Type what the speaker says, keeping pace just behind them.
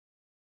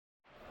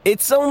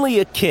It's only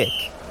a kick,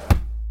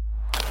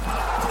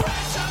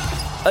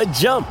 a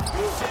jump,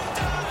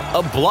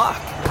 a block.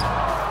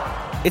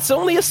 It's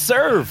only a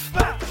serve.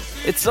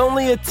 It's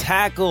only a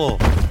tackle,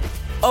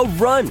 a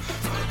run.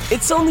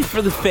 It's only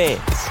for the fans.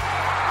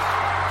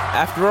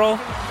 After all,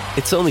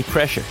 it's only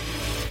pressure.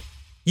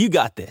 You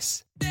got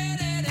this.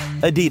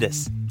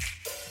 Adidas.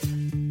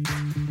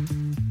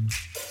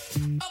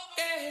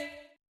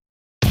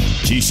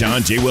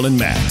 Keyshawn, J. Will, and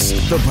Max,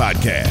 the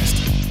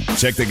podcast.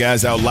 Check the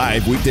guys out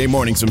live weekday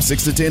mornings from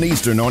 6 to 10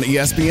 Eastern on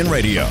ESPN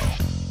Radio.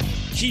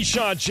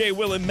 Keyshawn, J.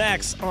 Will, and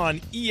Max on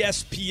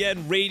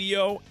ESPN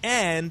Radio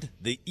and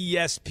the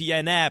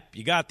ESPN app.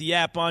 You got the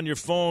app on your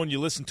phone. You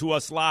listen to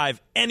us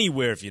live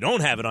anywhere. If you don't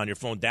have it on your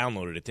phone,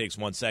 download it. It takes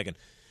 1 second.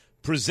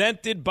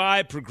 Presented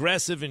by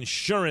Progressive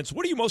Insurance.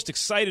 What are you most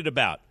excited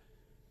about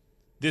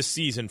this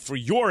season for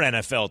your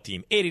NFL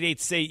team?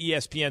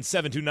 888-SAY-ESPN,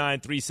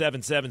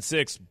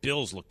 729-3776.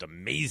 Bills looked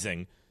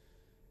amazing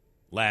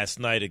last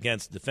night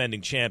against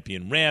defending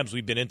champion Rams.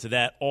 We've been into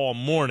that all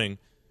morning.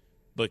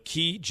 But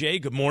Key, Jay,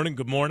 good morning,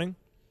 good morning.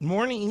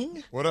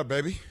 Morning. What up,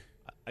 baby?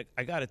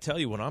 I got to tell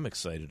you what I'm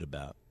excited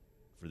about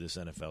for this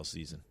NFL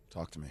season.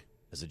 Talk to me.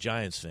 As a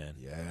Giants fan.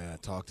 Yeah,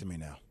 talk to me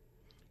now.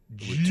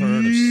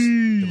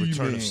 The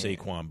return of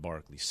Saquon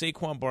Barkley.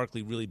 Saquon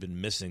Barkley really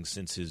been missing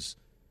since his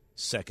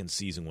second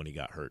season when he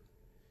got hurt.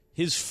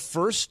 His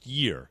first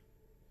year,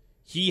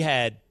 he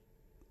had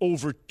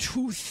over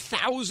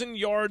 2,000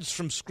 yards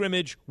from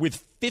scrimmage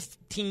with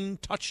 15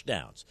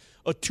 touchdowns.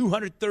 A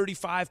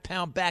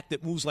 235-pound back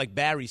that moves like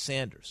Barry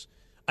Sanders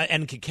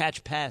and can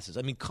catch passes.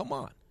 I mean, come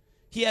on.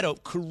 He had a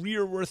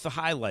career worth of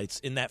highlights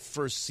in that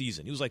first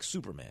season. He was like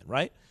Superman,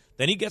 right?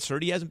 Then he gets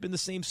hurt. He hasn't been the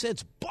same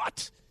since.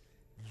 But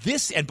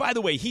this, and by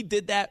the way, he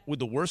did that with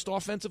the worst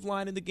offensive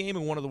line in the game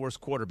and one of the worst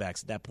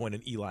quarterbacks at that point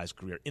in Eli's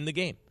career in the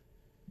game.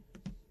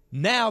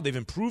 Now they've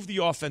improved the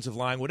offensive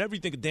line. Whatever you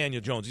think of Daniel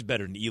Jones, he's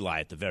better than Eli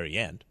at the very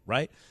end,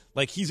 right?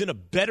 Like, he's in a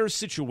better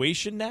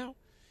situation now.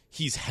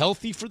 He's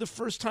healthy for the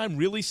first time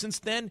really since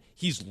then.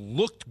 He's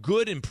looked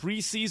good in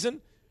preseason.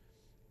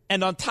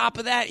 And on top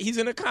of that, he's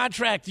in a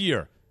contract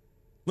year.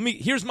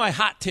 Here's my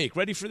hot take.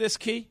 Ready for this,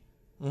 Key?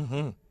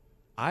 Mm-hmm.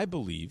 I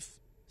believe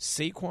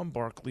Saquon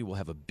Barkley will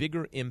have a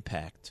bigger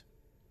impact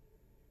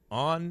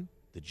on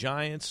the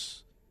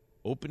Giants'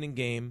 opening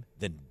game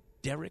than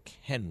Derrick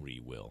Henry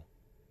will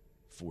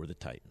for the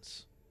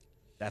Titans.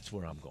 That's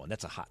where I'm going.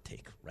 That's a hot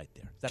take right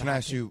there. Can I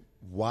ask you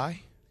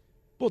why?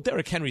 Well,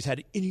 Derrick Henry's had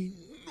an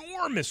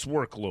enormous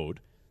workload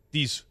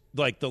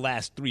the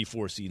last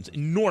 3-4 seasons.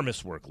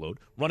 Enormous workload.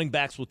 Running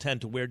backs will tend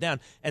to wear down.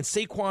 And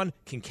Saquon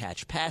can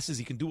catch passes.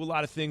 He can do a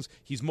lot of things.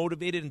 He's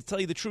motivated. And to tell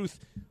you the truth,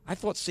 I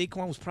thought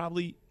Saquon was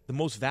probably the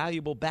most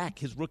valuable back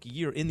his rookie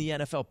year in the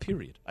NFL,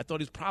 period. I thought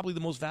he was probably the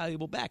most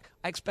valuable back.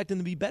 I expect him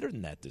to be better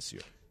than that this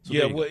year. So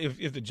yeah, well,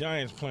 if the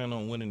Giants plan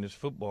on winning this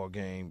football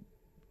game,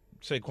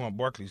 Saquon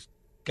Barkley's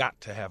got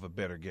to have a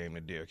better game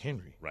than Derrick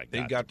Henry. Right.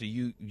 They've got to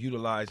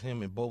utilize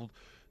him in both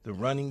the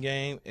running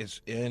game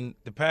and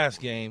the pass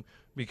game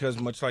because,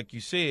 much like you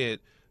said,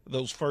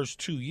 those first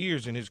 2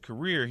 years in his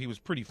career, he was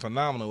pretty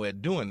phenomenal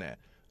at doing that.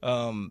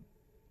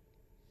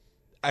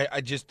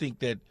 I just think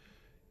that,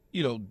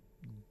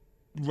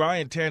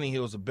 Ryan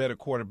Tannehill is a better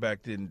quarterback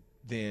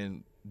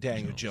than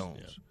Daniel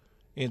Jones.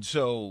 Yeah. And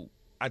so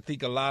I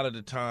think a lot of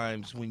the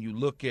times when you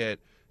look at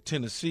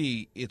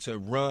Tennessee, it's a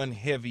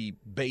run-heavy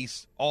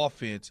base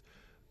offense.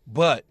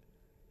 But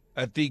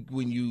I think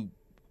when you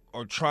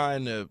are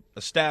trying to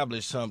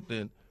establish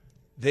something,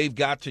 they've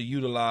got to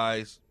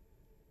utilize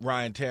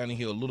Ryan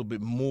Tannehill a little bit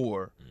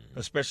more,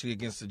 especially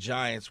against the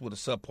Giants with a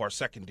subpar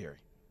secondary.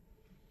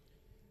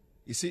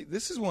 You see,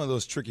 this is one of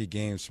those tricky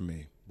games for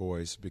me,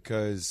 boys,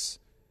 because,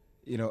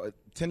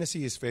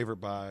 Tennessee is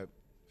favored by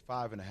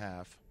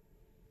 5.5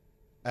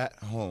 at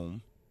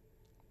home.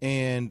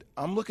 And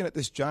I'm looking at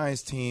this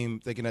Giants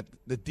team thinking that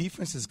the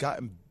defense has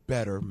gotten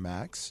better,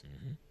 Max.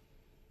 Mm-hmm.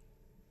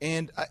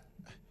 And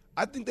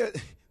I think that,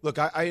 look,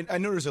 I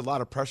know there's a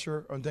lot of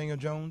pressure on Daniel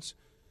Jones,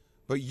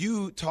 but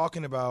you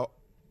talking about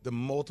the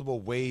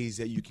multiple ways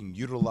that you can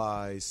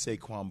utilize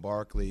Saquon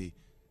Barkley,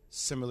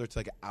 similar to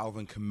like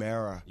Alvin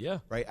Kamara,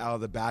 right, out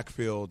of the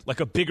backfield. Like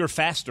a bigger,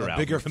 faster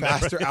Alvin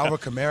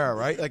Kamara,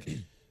 right? Like,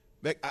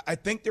 I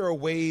think there are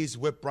ways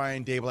with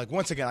Brian Daboll. Like,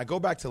 once again, I go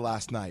back to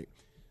last night.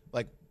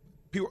 Like,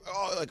 people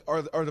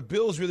are the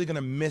Bills really going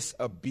to miss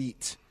a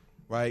beat,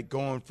 right,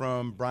 going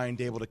from Brian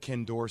Daboll to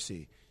Ken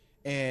Dorsey?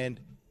 And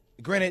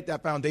granted,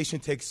 that foundation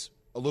takes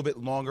a little bit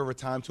longer of a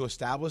time to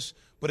establish,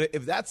 but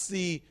if that's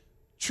the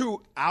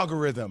true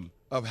algorithm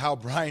of how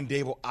Brian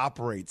Daboll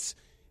operates,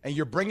 and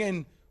you're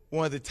bringing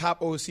one of the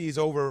top OCs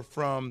over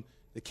from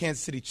the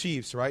Kansas City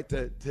Chiefs, right,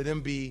 to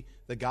them be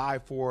the guy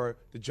for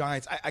the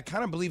Giants, I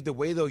kind of believe the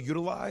way they'll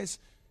utilize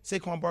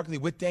Saquon Barkley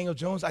with Daniel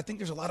Jones, I think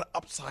there's a lot of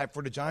upside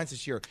for the Giants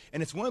this year.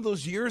 And it's one of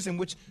those years in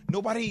which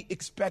nobody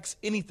expects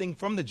anything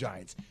from the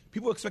Giants.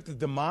 People expect the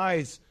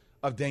demise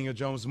of Daniel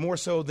Jones more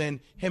so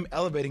than him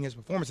elevating his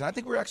performance. And I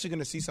think we're actually going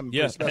to see something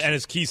pretty special. And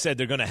as Key said,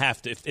 they're going to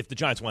have to, if the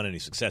Giants want any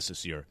success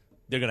this year,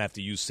 they're going to have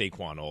to use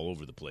Saquon all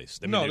over the place.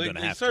 They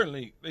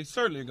certainly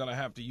are going to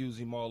have to use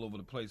him all over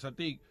the place. I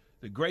think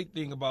the great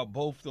thing about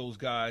both those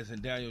guys,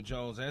 and Daniel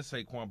Jones and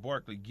Saquon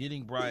Barkley,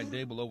 getting Brian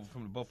Daboll over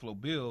from the Buffalo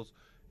Bills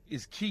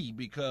is key,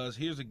 because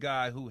here's a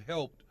guy who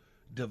helped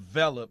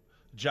develop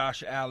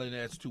Josh Allen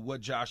as to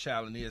what Josh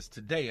Allen is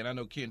today. And I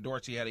know Ken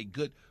Dorsey had a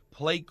good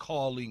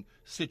play-calling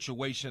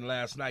situation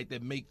last night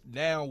that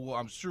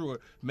I'm sure,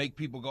 make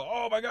people go,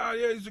 oh, my God,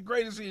 yeah, he's the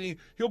greatest.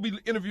 He'll be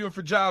interviewing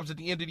for jobs at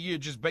the end of the year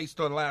just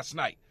based on last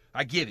night.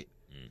 I get it.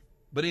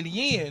 But in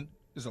the end,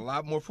 there's a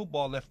lot more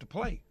football left to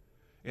play.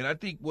 And I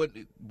think what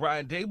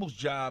Brian Daboll's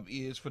job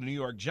is for the New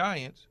York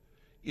Giants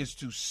is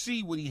to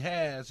see what he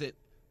has at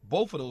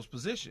both of those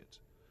positions,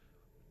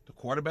 the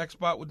quarterback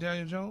spot with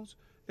Daniel Jones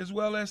as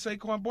well as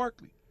Saquon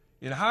Barkley.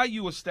 And how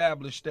you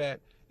establish that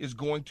is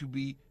going to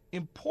be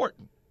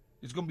important.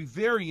 It's going to be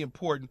very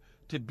important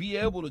to be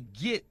able to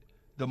get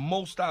the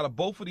most out of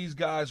both of these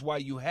guys while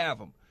you have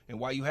them and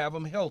while you have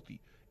them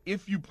healthy,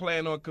 if you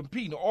plan on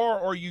competing, or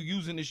are you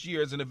using this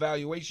year as an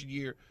evaluation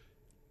year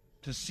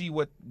to see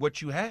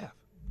what you have?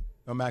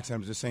 No, Max,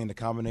 I'm just saying the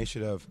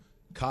combination of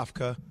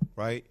Kafka,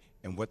 right,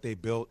 and what they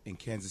built in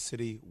Kansas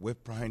City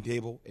with Brian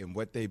Daboll and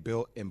what they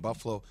built in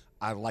Buffalo,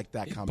 I like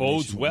that combination. It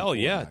bodes well,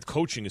 yeah.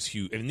 Coaching is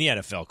huge. In the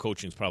NFL,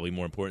 coaching is probably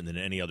more important than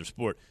any other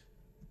sport.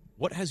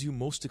 What has you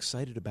most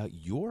excited about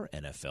your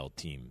NFL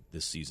team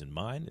this season?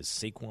 Mine is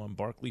Saquon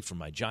Barkley from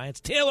my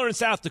Giants. Taylor in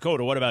South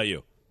Dakota, what about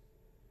you?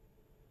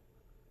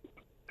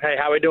 Hey,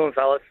 how we doing,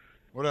 fellas?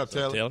 What up,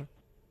 Taylor?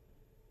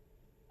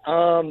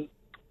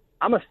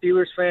 I'm a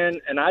Steelers fan,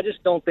 and I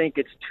just don't think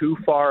it's too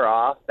far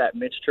off that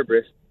Mitch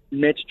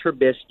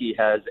Trubisky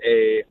has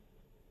a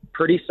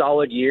pretty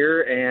solid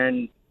year,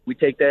 and we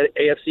take that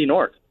AFC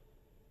North.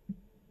 What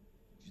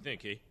do you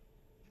think, Key?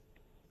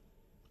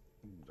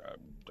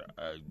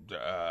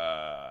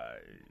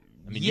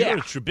 You're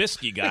a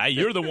Trubisky guy.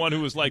 You're the one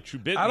who was like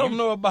Trubisky. I don't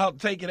know about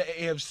taking the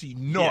AFC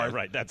North. Yeah,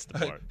 right. That's the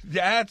part.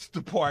 That's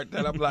the part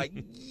that I'm like,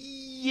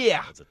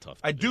 yeah. That's a tough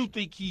I do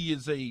think he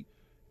is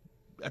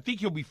I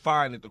think he'll be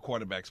fine at the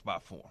quarterback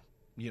spot for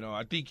him.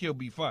 I think he'll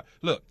be fine.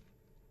 Look,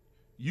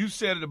 you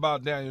said it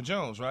about Daniel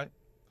Jones, right?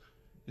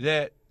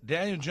 That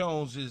Daniel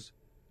Jones is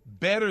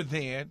better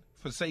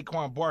for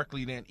Saquon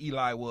Barkley than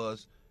Eli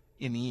was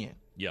in the end.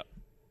 Yep.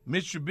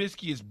 Mitch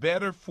Trubisky is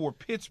better for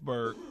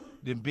Pittsburgh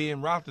than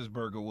Ben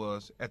Roethlisberger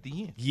was at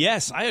the end.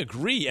 Yes, I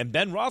agree. And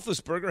Ben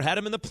Roethlisberger had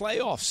him in the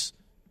playoffs.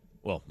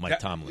 Well, Mike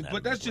Tomlin had him.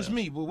 But that's just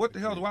me. But what the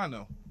hell do I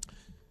know?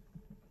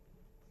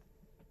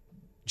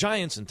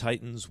 Giants and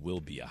Titans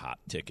will be a hot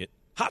ticket.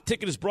 Hot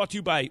Ticket is brought to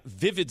you by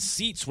Vivid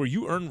Seats, where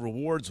you earn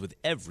rewards with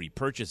every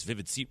purchase.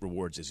 Vivid Seat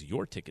Rewards is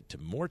your ticket to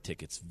more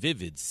tickets.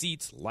 Vivid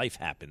Seats, life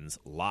happens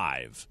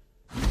live.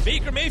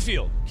 Baker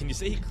Mayfield, can you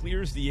say he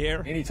clears the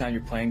air? Anytime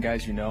you're playing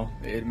guys,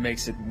 it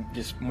makes it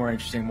just more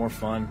interesting, more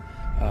fun.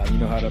 You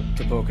know how to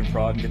poke and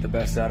prod and get the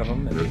best out of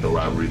them. There's no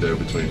rivalry there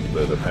between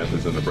the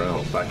Panthers and the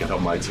Browns. If I can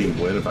help my team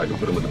win, if I can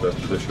put them in the best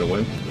position to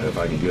win, and if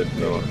I can get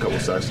a couple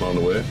sacks along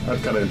the way,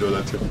 I'd kind of enjoy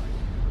that too.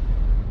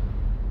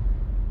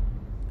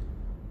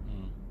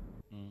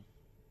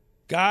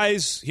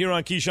 Guys, here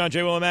on Keyshawn,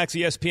 J. Will and Max,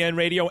 ESPN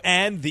Radio,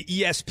 and the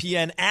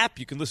ESPN app.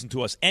 You can listen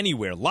to us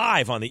anywhere,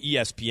 live on the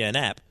ESPN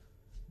app.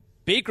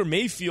 Baker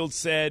Mayfield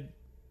said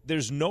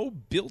there's no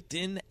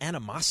built-in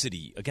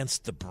animosity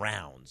against the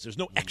Browns. There's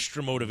no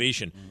extra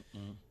motivation.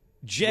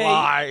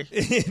 Jay,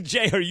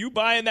 Jay, are you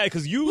buying that?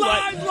 Because you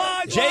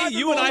Jay,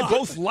 you and I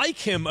both like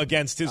him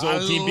against his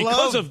old team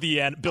because of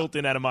the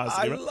built-in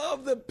animosity. I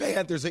love the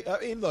Panthers. I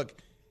mean, look,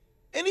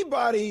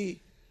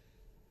 anybody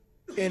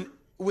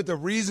with a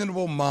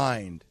reasonable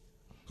mind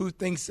who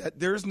thinks that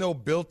there's no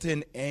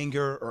built-in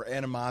anger or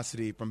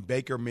animosity from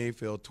Baker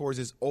Mayfield towards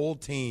his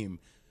old team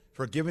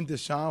for giving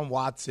Deshaun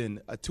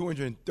Watson a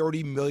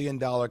 $230 million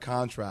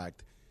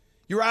contract,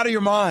 you're out of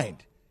your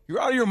mind. You're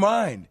out of your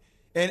mind.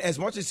 And as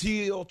much as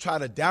he'll try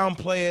to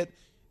downplay it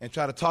and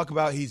try to talk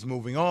about he's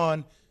moving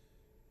on,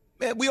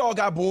 man, we all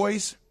got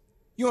boys.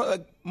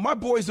 My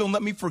boys don't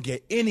let me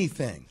forget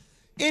anything.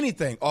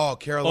 Anything. Oh,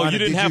 Carolina,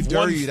 did you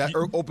dirty that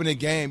opening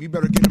game? You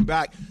better get him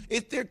back.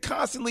 They're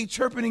constantly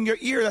chirping in your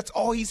ear. That's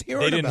all he's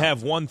hearing. They didn't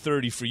have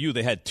 130 for you.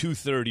 They had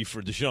 230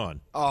 for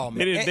Deshaun. Oh,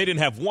 man. They didn't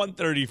have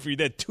 130 for you.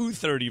 They had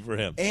 230 for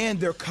him. And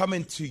they're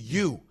coming to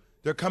you.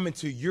 They're coming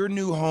to your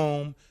new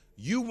home.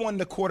 You won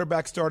the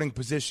quarterback starting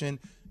position.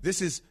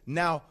 This is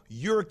now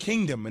your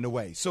kingdom in a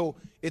way. So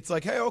it's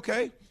like, hey,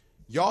 okay,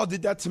 y'all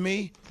did that to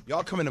me.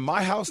 Y'all coming to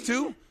my house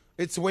too?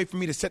 It's a way for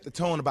me to set the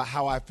tone about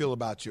how I feel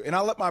about you. And I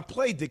let my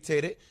play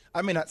dictate it.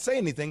 I may not say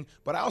anything,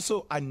 but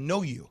I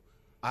know you.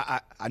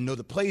 I know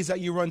the plays that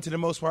you run to the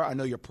most part. I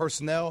know your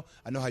personnel.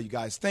 I know how you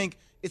guys think.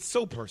 It's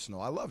so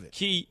personal. I love it.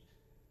 Key,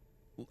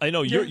 I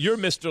know you're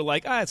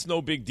Mr. It's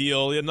no big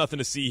deal. You have nothing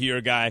to see here,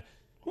 guy.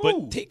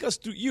 But take us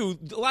through you.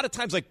 A lot of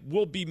times,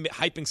 we'll be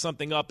hyping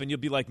something up, and you'll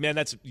be like,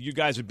 man, you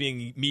guys are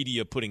being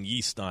media putting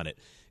yeast on it.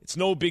 It's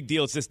no big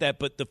deal. It's this, that.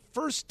 But the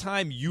first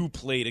time you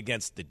played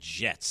against the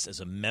Jets as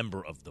a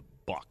member of the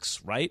Bucs,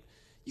 right?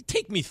 You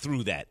take me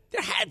through that.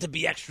 There had to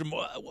be extra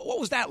more. What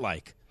was that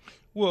like?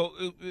 Well,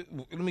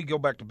 let me go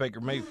back to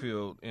Baker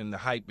Mayfield and the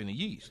hype in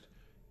the East.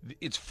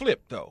 It's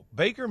flipped, though.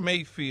 Baker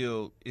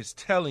Mayfield is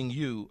telling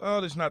you,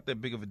 oh, it's not that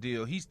big of a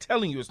deal. He's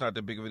telling you it's not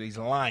that big of a deal. He's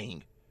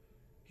lying.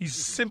 He's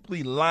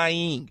simply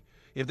lying.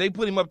 If they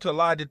put him up to a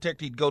lie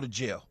detector, he'd go to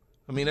jail.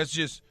 I mean, that's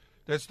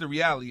the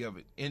reality of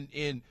it.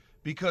 And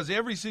because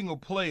every single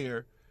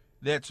player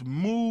that's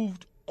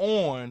moved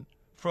on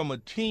from a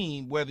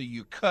team, whether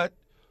you cut,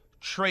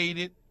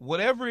 traded,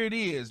 whatever it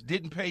is,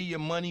 didn't pay your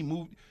money,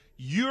 moved,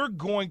 you're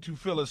going to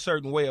feel a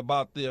certain way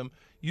about them.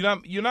 You're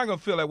not going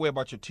to feel that way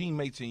about your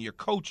teammates and your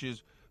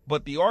coaches,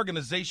 but the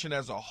organization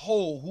as a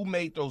whole who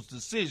made those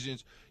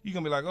decisions, you're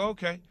going to be like, oh,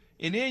 okay.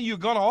 And then you're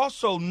going to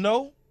also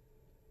know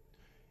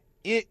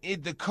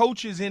the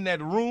coaches in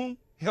that room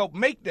helped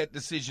make that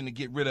decision to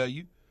get rid of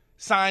you,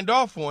 signed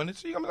off on it.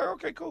 So you're going to be like,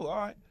 okay, cool, all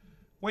right.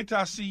 Wait till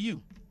I see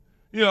you.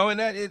 You know,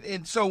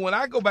 and so when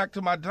I go back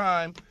to my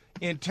time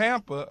in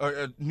Tampa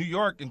or New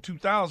York in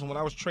 2000 when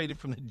I was traded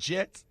from the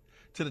Jets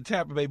to the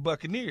Tampa Bay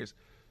Buccaneers,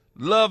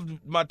 loved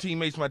my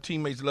teammates. My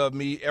teammates loved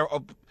me. A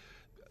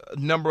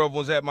number of them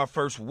was at my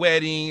first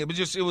wedding. It was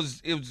just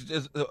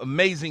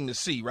amazing to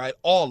see, right?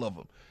 All of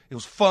them. It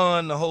was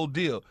fun, the whole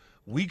deal.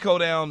 We go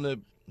down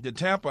to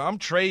Tampa. I'm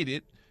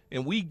traded,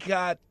 and we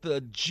got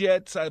the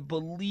Jets. I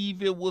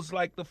believe it was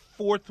like the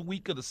 4th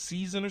week of the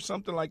season or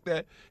something like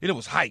that. And it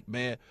was hype,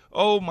 man.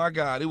 Oh my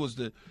God! It was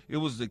the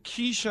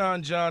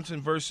Keyshawn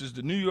Johnson versus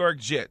the New York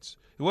Jets.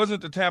 It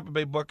wasn't the Tampa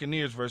Bay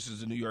Buccaneers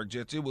versus the New York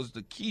Jets. It was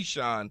the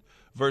Keyshawn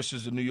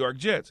versus the New York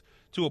Jets,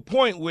 to a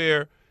point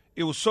where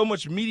it was so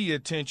much media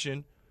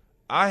attention,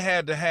 I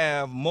had to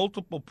have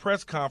multiple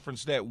press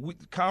conferences that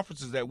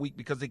week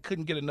because they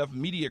couldn't get enough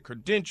media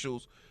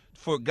credentials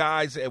for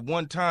guys at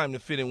one time to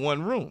fit in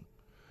one room.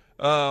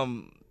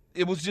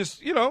 It was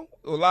just, a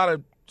lot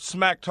of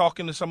smack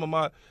talking to some of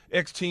my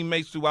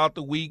ex-teammates throughout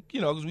the week,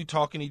 because we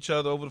talking to each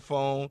other over the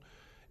phone.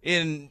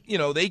 And,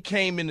 they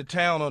came into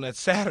town on that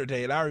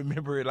Saturday, and I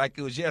remember it like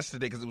it was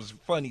yesterday because it was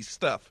funny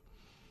stuff.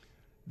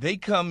 They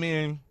come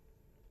in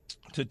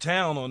to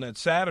town on that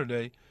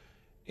Saturday,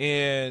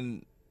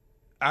 and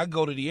I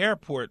go to the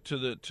airport, to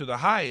the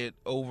Hyatt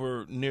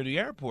over near the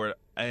airport,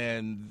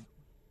 and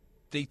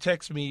they they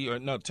call me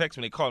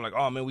like,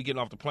 oh, man, we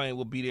getting off the plane.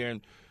 We'll be there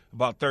in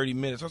about 30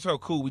 minutes. I said, oh,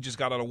 cool. We just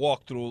got on a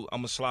walkthrough. I'm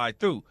going to slide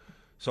through.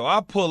 So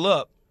I pull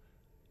up,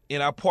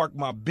 and I park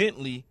my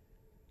Bentley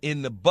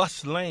in the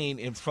bus lane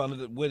in front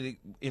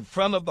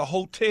of the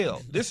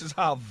hotel. This is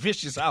how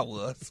vicious I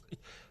was.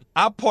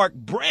 I parked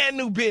brand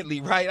new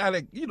Bentley, right?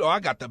 I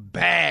got the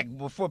bag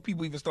before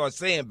people even start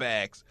saying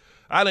bags.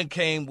 I done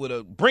came with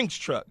a Brinks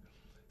truck.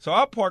 So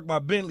I parked my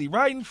Bentley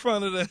right in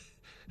front of the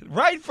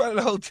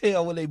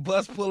hotel when they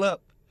bus pull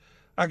up.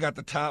 I got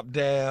the top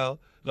down,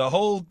 the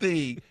whole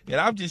thing, and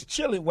I'm just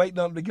chilling, waiting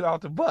on them to get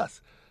off the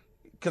bus.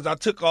 Because I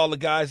took all the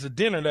guys to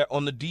dinner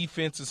on the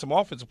defense and some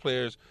offensive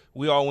players.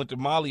 We all went to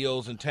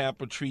Malio's in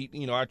Tampa.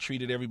 I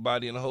treated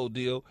everybody in the whole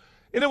deal.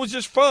 And it was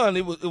just fun.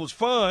 It was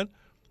fun.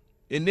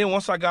 And then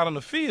once I got on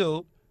the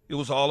field, it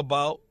was all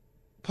about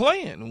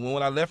playing. And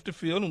when I left the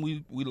field and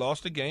we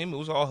lost the game, it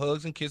was all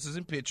hugs and kisses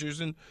and pictures,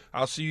 and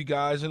I'll see you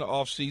guys in the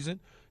offseason,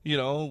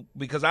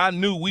 because I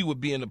knew we would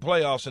be in the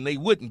playoffs and they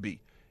wouldn't be.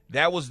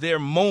 That was their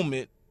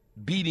moment,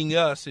 beating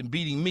us and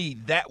beating me.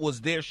 That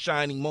was their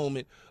shining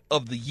moment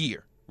of the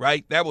year,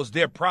 right? That was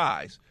their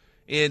prize.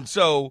 And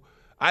so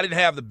I didn't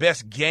have the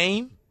best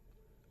game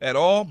at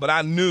all, but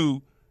I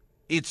knew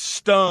it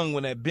stung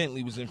when that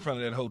Bentley was in front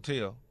of that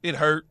hotel. It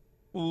hurt.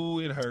 Ooh,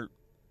 it hurt.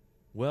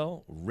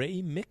 Well,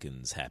 Ray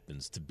Mickens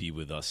happens to be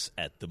with us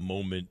at the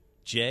moment,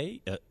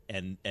 Jay,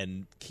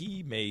 and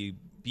Key may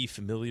be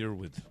familiar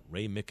with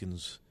Ray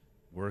Mickens'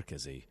 work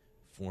as a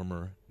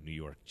former New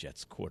York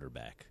Jets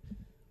quarterback.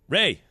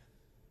 Ray.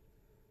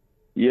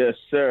 Yes,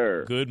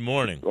 sir. Good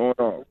morning. What's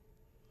going on?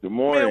 Good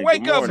morning. Man,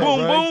 wake up, boom,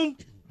 boom.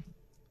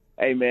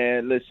 Hey,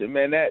 man, listen,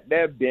 man, that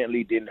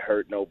Bentley didn't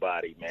hurt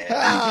nobody, man.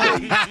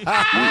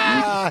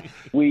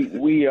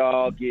 we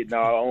all getting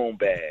our own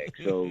bag,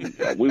 so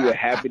we were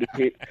happy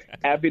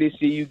to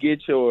see you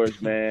get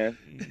yours, man.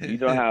 You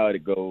know how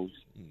it goes.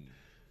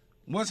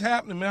 What's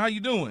happening, man? How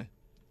you doing?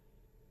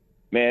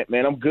 Man,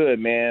 I'm good,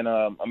 man.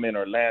 I'm in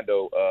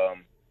Orlando.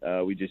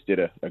 We just did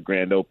a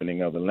grand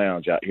opening of a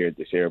lounge out here at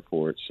this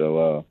airport,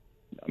 so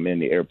I'm in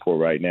the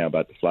airport right now,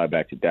 about to fly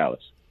back to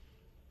Dallas.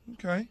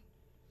 Okay.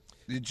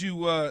 Did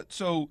you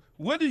so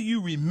what do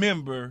you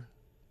remember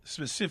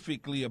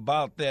specifically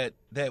about that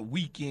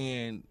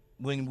weekend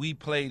when we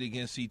played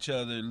against each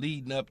other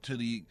leading up to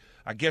the,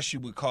 I guess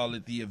you would call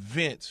it, the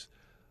events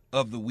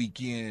of the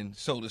weekend,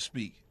 so to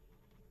speak?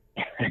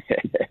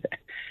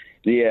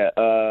 Yeah,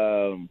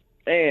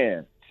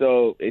 man,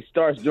 so it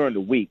starts during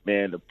the week,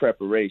 man, the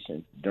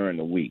preparation during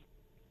the week.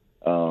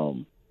 We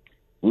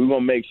were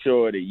going to make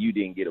sure that you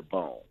didn't get a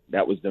bone.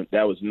 That was the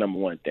number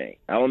one thing.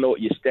 I don't know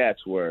what your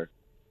stats were.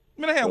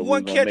 I mean, I had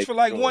one catch for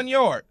like 1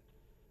 yard.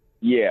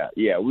 Yeah.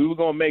 We were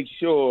going to make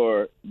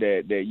sure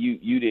that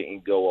you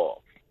didn't go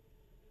off.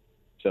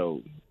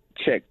 So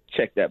check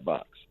that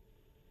box.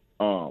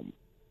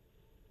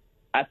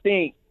 I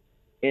think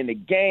in the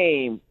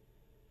game,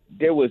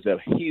 there was a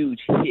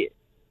huge hit,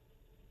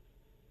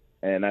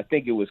 and I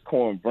think it was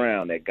Corn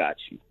Brown that got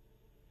you.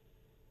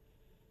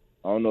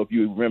 I don't know if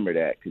you remember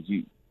that because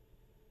you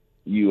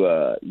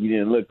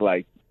didn't look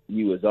like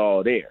you was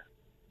all there.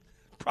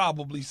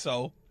 Probably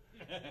so.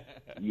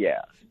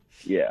 Yeah.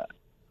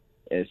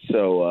 And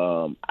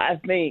so I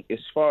think as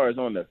far as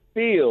on the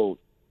field,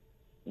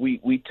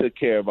 we took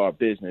care of our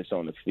business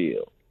on the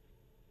field.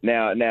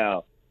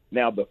 Now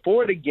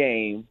before the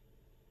game,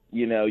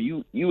 you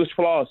was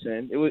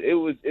flossing.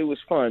 It was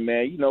fun,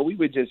 man. We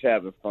were just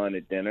having fun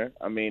at dinner.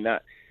 I mean, I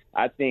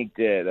think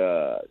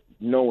that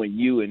knowing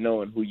you and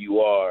knowing who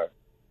you are,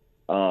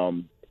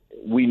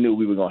 we knew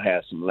we were gonna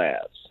have some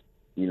laughs.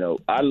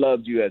 I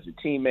loved you as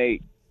a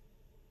teammate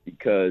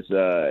because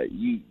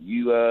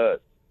you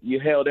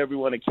held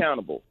everyone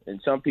accountable,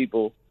 and some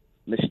people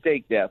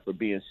mistake that for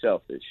being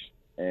selfish.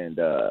 And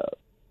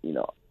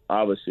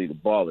obviously the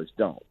ballers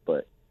don't,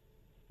 but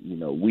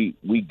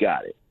we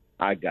got it.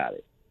 I got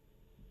it.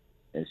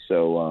 And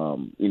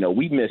so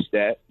we missed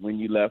that when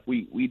you left.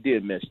 We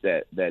did miss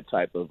that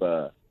type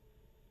of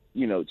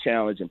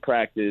challenge and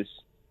practice.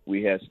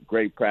 We had some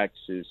great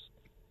practices,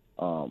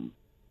 and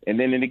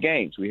then in the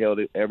games we held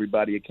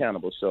everybody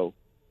accountable. So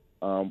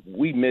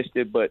we missed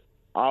it, but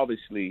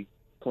obviously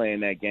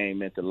playing that game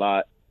meant a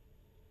lot.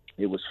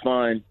 It was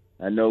fun.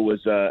 I know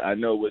it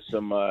was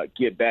some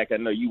get back. I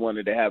know you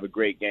wanted to have a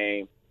great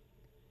game,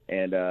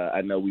 and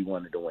I know we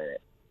wanted to win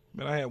it.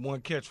 Man, I had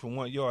one catch for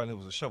 1 yard, and it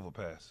was a shovel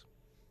pass.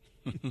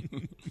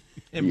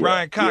 And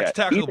Brian Cox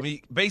tackled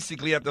me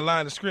basically at the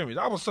line of scrimmage.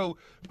 I was so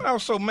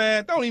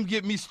mad. Don't even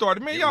get me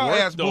started, man. Y'all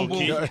ask Boom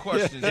Boom some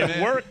questions. It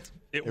man. worked.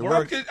 It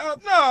worked.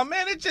 No,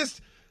 man, it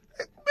just.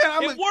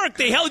 Man, it worked.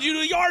 They held you to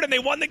a yard and they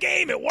won the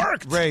game. It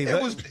worked. Ray, They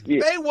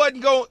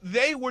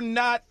were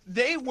not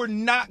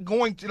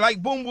going to,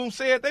 like Boom Boom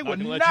said, they were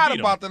not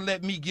about to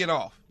let me get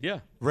off. Yeah.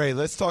 Ray,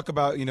 let's talk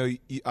about,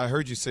 I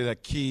heard you say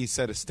that Key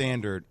set a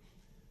standard,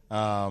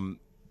 and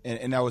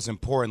that was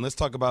important. Let's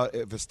talk about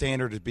if a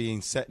standard is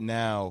being set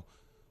now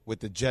with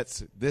the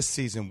Jets this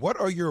season. What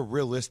are your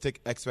realistic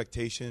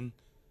expectations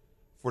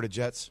for the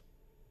Jets?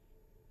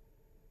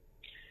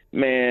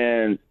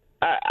 Man,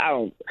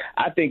 I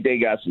think they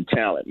got some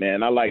talent,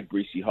 man. I like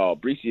Breece Hall.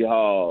 Breece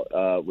Hall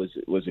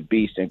was a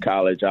beast in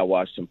college. I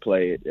watched him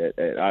play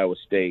at Iowa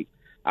State.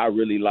 I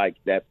really liked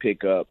that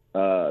pickup.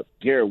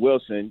 Garrett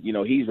Wilson,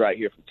 he's right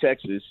here from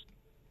Texas.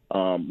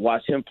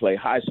 Watched him play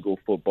high school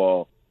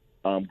football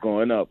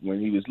growing up when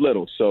he was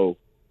little. So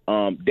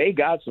they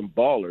got some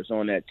ballers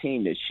on that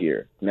team this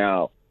year.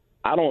 Now,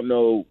 I don't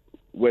know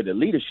where the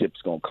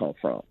leadership's going to come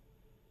from.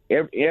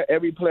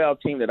 Every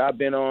playoff team that I've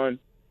been on,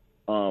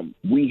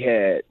 we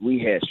had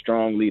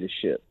strong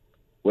leadership,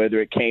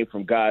 whether it came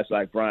from guys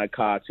like Brian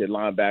Cox at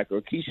linebacker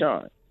or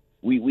Keyshawn.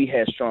 We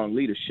had strong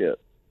leadership.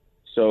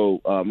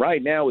 So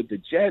right now with the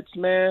Jets,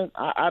 man,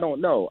 I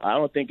don't know. I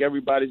don't think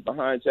everybody's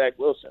behind Zach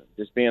Wilson,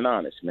 just being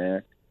honest,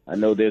 man. I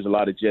know there's a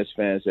lot of Jets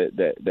fans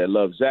that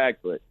love Zach,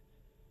 but,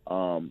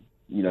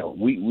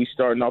 we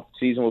starting off the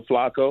season with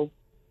Flacco.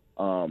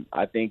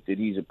 I think that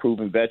he's a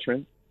proven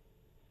veteran.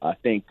 I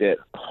think that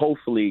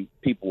hopefully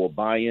people will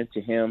buy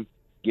into him,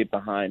 get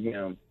behind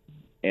him,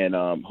 and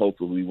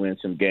hopefully we win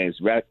some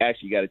games. We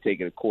actually got to take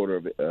it a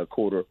quarter,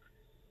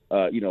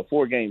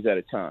 4 games at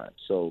a time.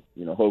 So,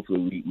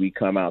 hopefully we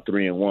come out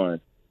 3-1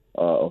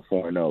 or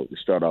 4-0 to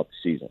start off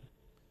the season.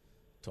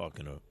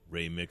 Talking to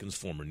Ray Mickens,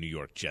 former New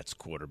York Jets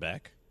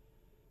quarterback.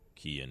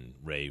 Key and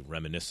Ray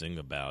reminiscing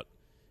about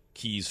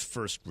Key's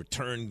first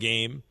return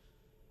game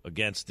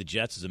against the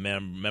Jets as a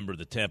member of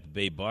the Tampa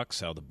Bay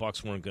Bucks. How the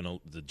Jets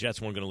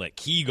weren't gonna let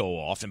Key go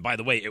off, and by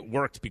the way, it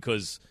worked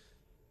because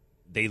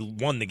they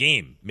won the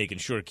game, making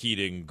sure Key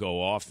didn't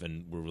go off,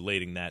 and we're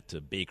relating that to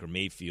Baker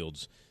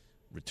Mayfield's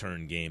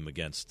return game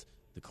against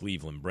the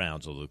Cleveland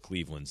Browns, although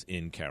Cleveland's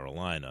in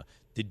Carolina.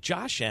 Did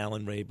Josh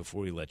Allen, Ray,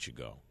 before he let you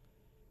go,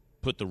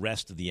 put the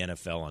rest of the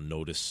NFL on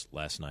notice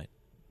last night?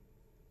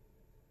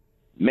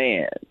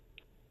 Man,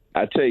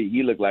 I tell you,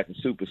 he looked like a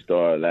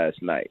superstar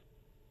last night.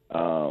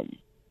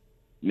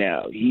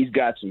 Now, he's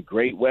got some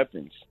great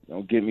weapons.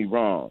 Don't get me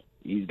wrong.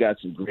 He's got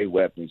some great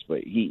weapons,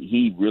 but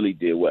he really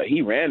did well.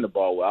 He ran the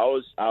ball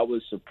well. I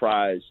was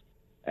surprised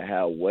at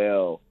how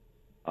well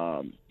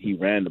he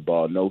ran the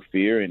ball, no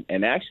fear.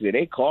 And actually,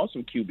 they called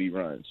some QB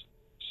runs.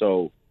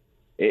 So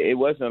it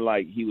wasn't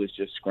like he was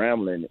just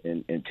scrambling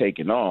and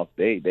taking off.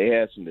 They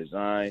had some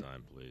design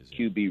plays,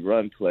 QB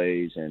run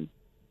plays, and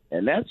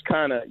that's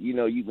kind of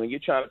when you're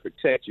trying to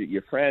protect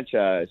your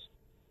franchise,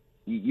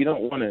 you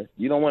don't want to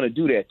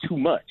do that too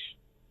much,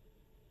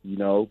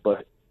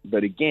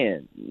 But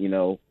again,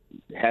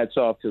 hats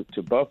off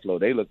to Buffalo.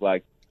 They look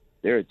like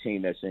they're a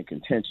team that's in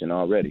contention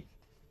already.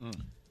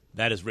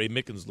 That is Ray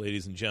Mickens,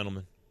 ladies and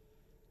gentlemen,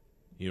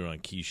 here on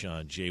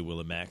Keyshawn, J. Will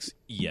and Max,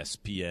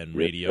 ESPN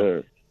Radio.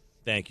 Yes,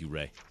 thank you,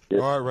 Ray.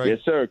 Yes, all right, Ray. Yes,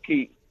 sir.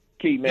 Key,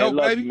 man, Yo,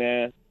 love baby. you,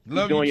 man.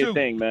 Love You're doing you your too.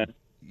 thing, man.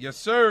 Yes,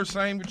 sir.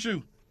 Same with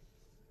you.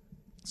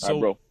 So, all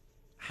right, bro.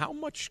 How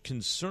much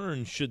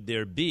concern should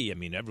there be? I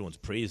mean, everyone's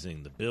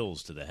praising the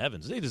Bills to the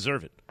heavens. They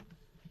deserve it.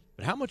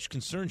 But how much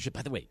concern should –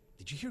 by the way,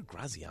 Did you hear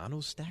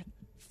Graziano's stat?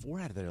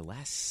 4 out of their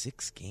last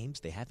 6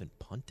 games, they haven't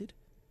punted.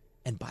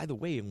 And by the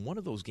way, in one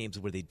of those games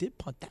where they did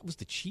punt, that was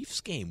the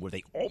Chiefs game where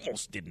they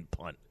almost didn't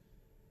punt.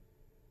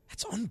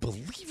 That's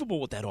unbelievable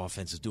what that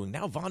offense is doing.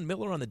 Now Von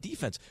Miller on the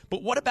defense.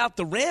 But what about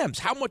the Rams?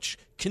 How much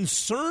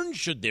concern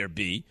should there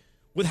be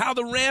with how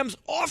the Rams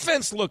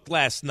offense looked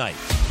last night?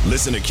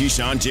 Listen to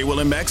Keyshawn, J. Will,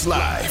 and Max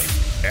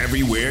live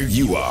everywhere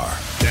you are.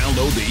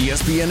 Download the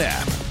ESPN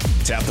app.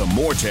 Tap the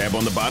More tab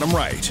on the bottom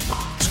right.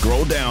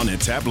 Scroll down and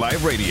tap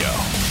Live Radio.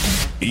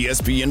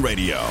 ESPN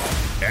Radio,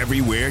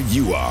 everywhere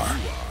you are.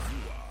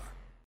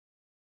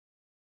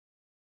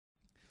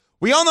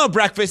 We all know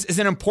breakfast is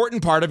an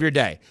important part of your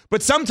day,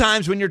 but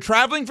sometimes when you're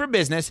traveling for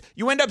business,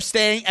 you end up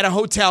staying at a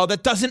hotel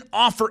that doesn't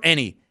offer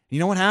any. You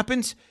know what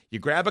happens? You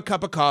grab a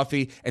cup of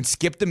coffee and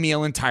skip the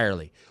meal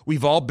entirely.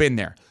 We've all been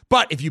there.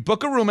 But if you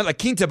book a room at La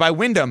Quinta by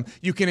Wyndham,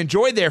 you can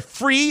enjoy their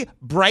free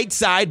Bright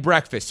Side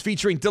breakfast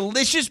featuring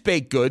delicious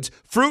baked goods,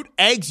 fruit,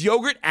 eggs,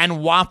 yogurt,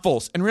 and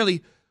waffles. And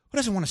really, who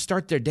doesn't want to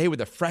start their day with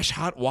a fresh,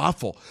 hot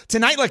waffle?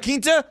 Tonight, La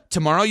Quinta,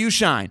 tomorrow you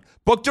shine.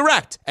 Book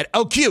direct at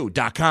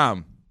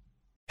lq.com.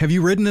 Have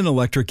you ridden an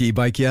electric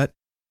e-bike yet?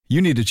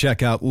 You need to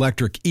check out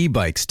Lectric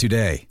E-Bikes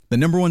today, the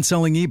 #1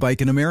 selling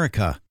e-bike in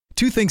America.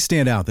 2 things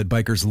stand out that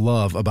bikers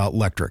love about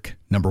Lectric.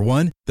 Number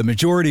 1, the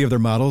majority of their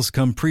models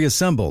come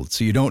pre-assembled,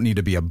 so you don't need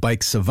to be a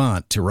bike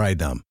savant to ride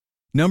them.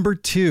 Number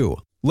 2,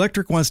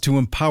 Lectric wants to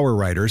empower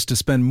riders to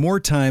spend more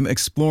time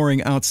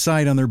exploring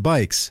outside on their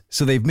bikes,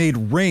 so they've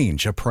made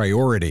range a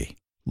priority.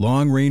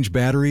 Long-range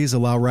batteries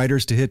allow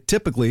riders to hit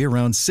typically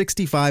around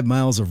 65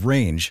 miles of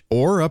range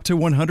or up to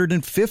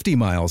 150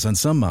 miles on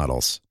some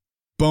models.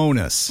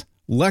 Bonus,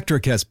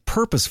 Lectric has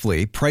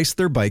purposefully priced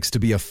their bikes to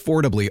be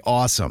affordably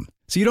awesome,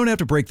 so you don't have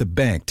to break the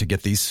bank to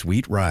get these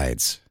sweet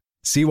rides.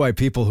 See why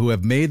people who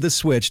have made the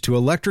switch to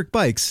electric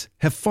bikes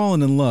have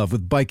fallen in love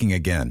with biking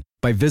again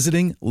by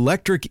visiting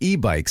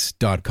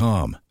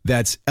lectricebikes.com.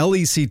 That's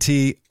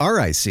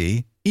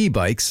LECTRIC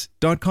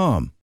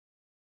ebikes.com.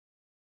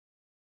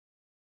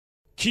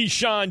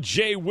 Keyshawn,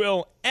 J.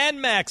 Will, and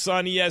Max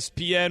on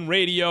ESPN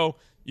Radio.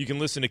 You can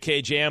listen to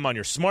KJM on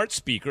your smart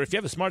speaker. If you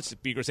have a smart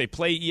speaker, say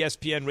play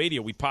ESPN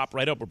Radio. We pop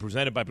right up. We're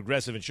presented by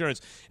Progressive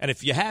Insurance. And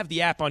if you have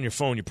the app on your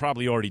phone, you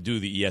probably already do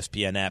the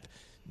ESPN app.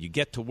 You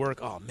get to work.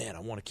 Oh, man, I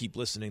want to keep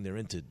listening. They're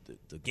into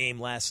the game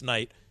last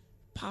night.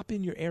 Pop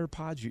in your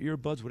AirPods, your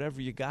earbuds,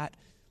 whatever you got.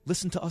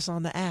 Listen to us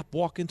on the app.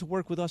 Walk into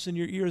work with us in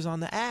your ears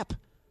on the app.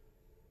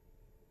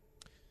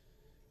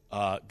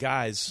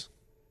 Guys,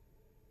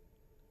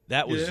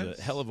 that was a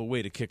hell of a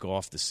way to kick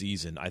off the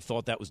season. I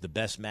thought that was the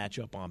best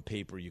matchup on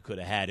paper you could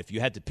have had. If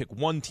you had to pick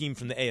one team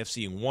from the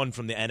AFC and one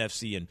from the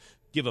NFC and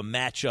give a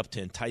matchup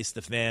to entice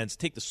the fans,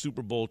 take the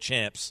Super Bowl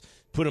champs,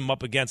 put them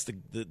up against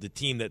the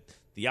team that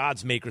the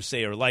odds makers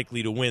say are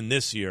likely to win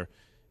this year.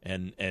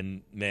 And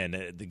man,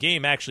 the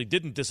game actually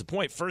didn't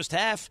disappoint. First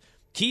half,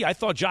 I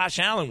thought Josh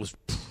Allen was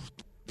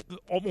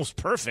almost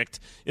perfect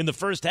in the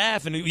first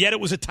half, and yet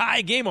it was a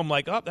tie game. I'm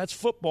like, oh, that's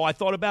football. I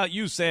thought about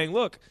you saying,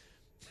 look,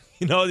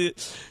 you know,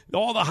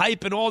 all the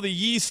hype and all the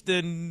yeast,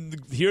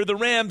 and here the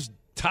Rams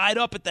tied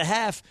up at the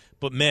half.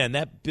 But, man,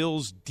 that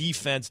Bills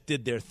defense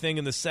did their thing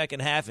in the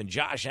second half, and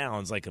Josh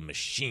Allen's like a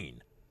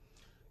machine.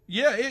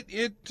 Yeah,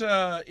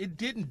 it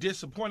didn't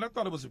disappoint. I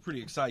thought it was a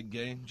pretty exciting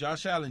game.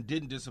 Josh Allen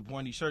didn't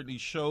disappoint. He certainly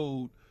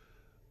showed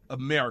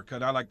America,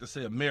 and I like to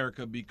say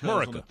America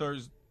because on the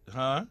Thursday –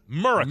 huh?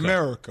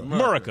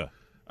 America.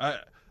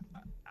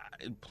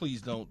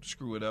 Please don't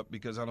screw it up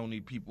because I don't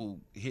need people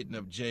hitting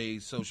up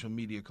Jay's social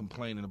media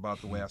complaining about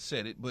the way I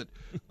said it. But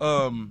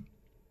I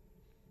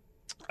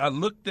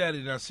looked at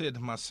it and I said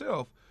to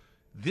myself,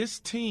 this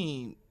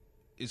team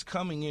is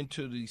coming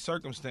into the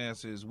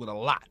circumstances with a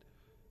lot.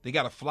 They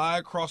got to fly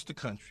across the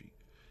country.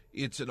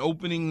 It's an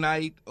opening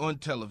night on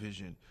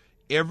television.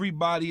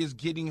 Everybody is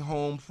getting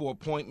home for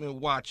appointment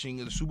watching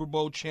the Super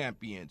Bowl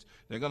champions.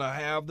 They're going to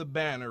have the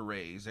banner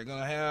raised. They're going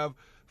to have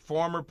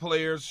former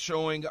players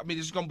showing. I mean,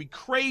 it's going to be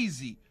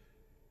crazy.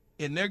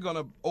 And they're going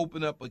to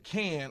open up a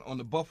can on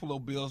the Buffalo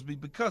Bills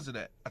because of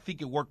that. I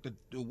think it worked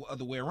the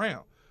other way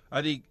around.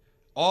 I think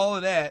all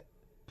of that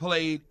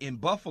played in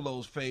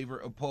Buffalo's favor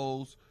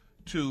opposed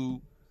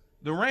to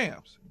the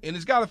Rams. And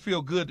it's got to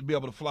feel good to be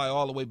able to fly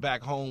all the way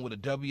back home with a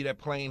W. That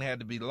plane had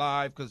to be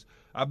live because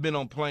I've been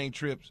on plane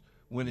trips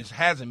when it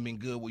hasn't been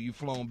good where you've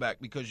flown back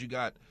because you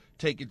got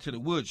taken to the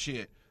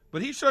woodshed.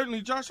 But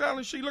Josh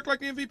Allen, she looked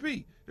like the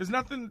MVP. There's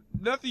nothing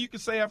you can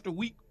say after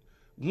week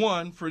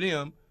one for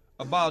them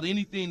about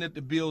anything that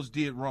the Bills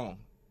did wrong.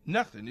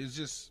 Nothing. It's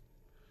just,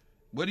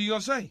 what are you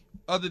going to say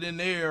other than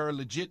they're a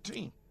legit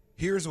team?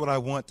 Here's what I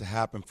want to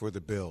happen for the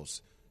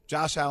Bills.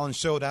 Josh Allen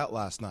showed out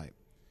last night.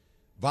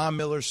 Von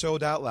Miller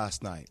showed out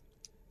last night.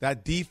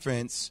 That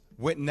defense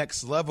went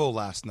next level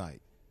last night.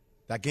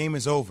 That game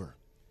is over.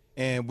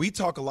 And we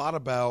talk a lot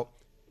about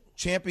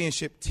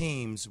championship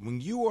teams.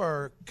 When you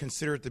are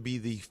considered to be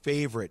the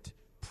favorite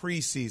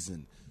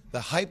preseason,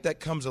 the hype that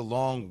comes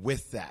along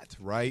with that,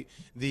 right?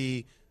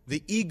 The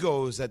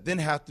egos that then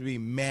have to be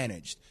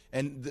managed.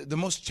 And the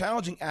most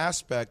challenging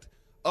aspect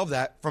of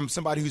that from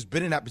somebody who's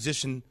been in that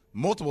position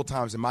multiple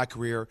times in my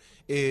career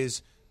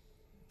is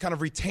kind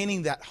of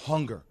retaining that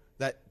hunger,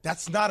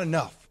 that's not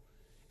enough,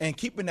 and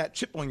keeping that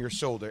chip on your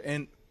shoulder.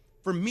 And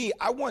for me,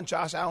 I want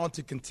Josh Allen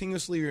to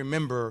continuously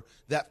remember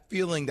that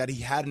feeling that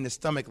he had in his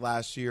stomach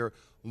last year,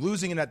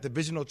 losing in that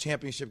divisional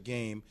championship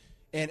game,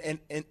 and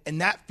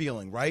that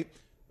feeling, right?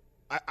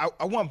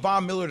 I want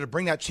Von Miller to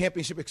bring that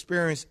championship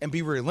experience and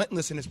be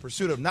relentless in his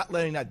pursuit of not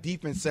letting that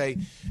defense say,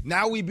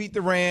 now we beat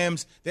the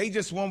Rams, they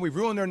just won, we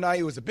ruined their night,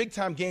 it was a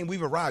big-time game,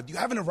 we've arrived. You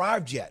haven't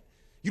arrived yet.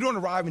 You don't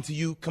arrive until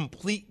you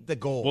complete the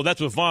goal. Well,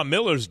 that's what Von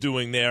Miller's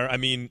doing there. I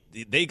mean,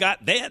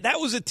 that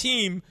was a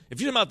team, if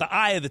you're talking about the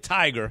eye of the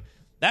tiger,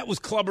 that was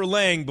Clubber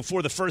Lang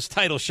before the first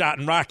title shot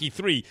in Rocky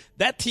III.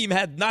 That team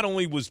had not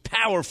only was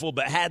powerful,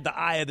 but had the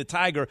eye of the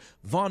tiger.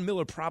 Von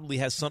Miller probably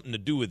has something to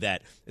do with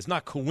that. It's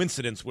not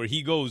coincidence where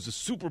he goes. The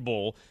Super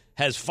Bowl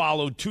has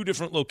followed 2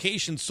 different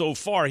locations so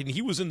far, and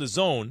he was in the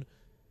zone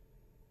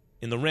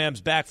in the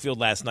Rams' backfield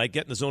last night.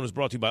 Get in the Zone is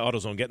brought to you by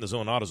AutoZone. Get in the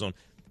Zone, AutoZone.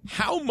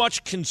 How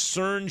much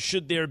concern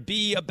should there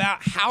be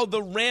about how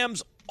the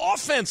Rams'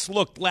 offense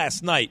looked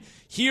last night?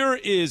 Here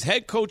is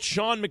head coach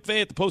Sean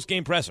McVay at the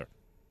post-game presser.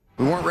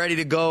 We weren't ready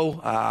to go.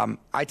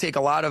 I take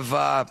a lot of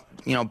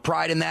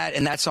pride in that,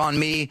 and that's on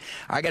me.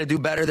 I got to do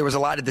better. There was a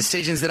lot of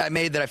decisions that I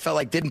made that I felt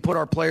like didn't put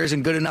our players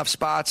in good enough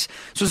spots.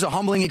 This was a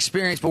humbling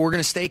experience, but we're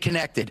going to stay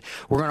connected.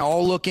 We're going to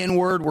all look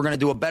inward. We're going to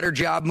do a better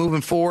job moving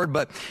forward,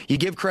 but you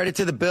give credit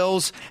to the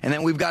Bills, and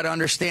then we've got to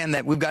understand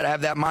that we've got to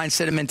have that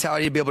mindset and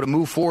mentality to be able to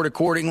move forward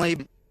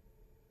accordingly.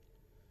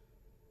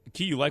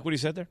 Key, you like what he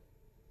said there?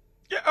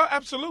 Yeah,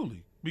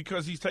 absolutely,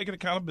 because he's taking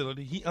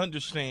accountability. He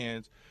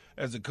understands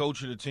as a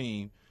coach of the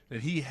team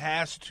that he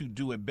has to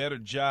do a better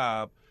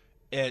job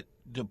at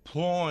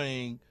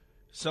deploying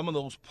some of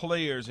those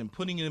players and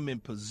putting them in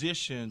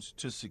positions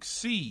to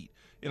succeed.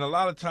 And a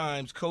lot of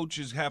times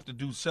coaches have to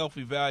do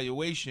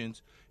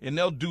self-evaluations, and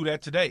they'll do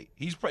that today.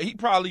 He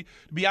probably,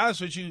 to be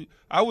honest with you,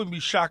 I wouldn't be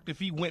shocked if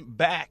he went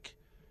back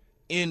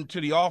into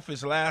the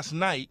office last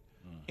night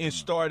and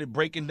started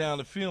breaking down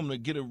the film to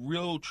get a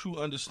real true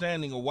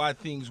understanding of why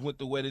things went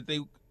the way that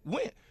they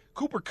went.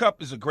 Cooper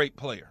Kupp is a great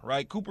player,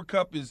 right? Cooper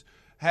Kupp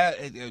had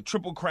a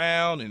Triple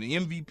Crown and the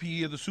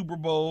MVP of the Super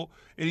Bowl,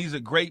 and he's a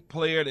great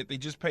player that they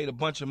just paid a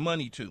bunch of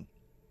money to.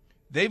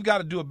 They've got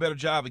to do a better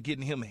job of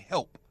getting him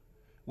help.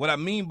 What I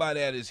mean by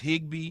that is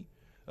Higbee,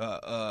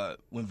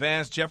 when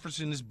Vance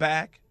Jefferson is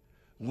back,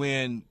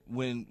 when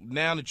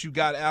now that you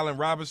got Allen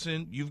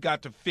Robinson, you've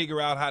got to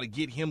figure out how to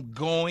get him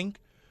going.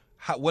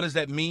 What does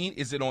that mean?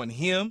 Is it on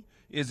him?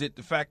 Is it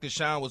the fact that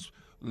Sean was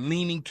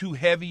leaning too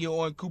heavy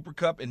on Cooper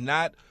Kupp and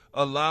not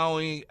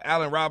allowing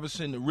Allen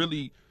Robinson to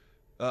really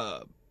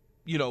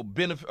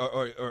benefit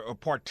or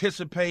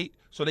participate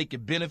so they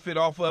can benefit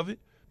off of it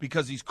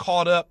because he's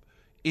caught up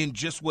in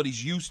just what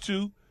he's used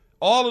to?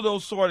 All of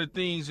those sort of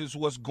things is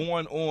what's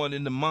going on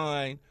in the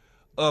mind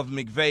of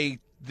McVay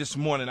this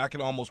morning. I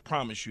can almost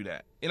promise you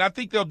that. And I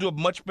think they'll do a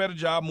much better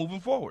job moving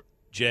forward.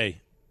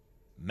 Jay,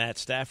 Matt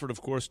Stafford,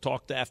 of course,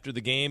 talked after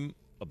the game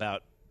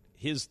about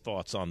his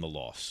thoughts on the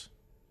loss.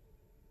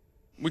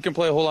 We can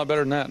play a whole lot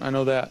better than that. I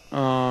know that.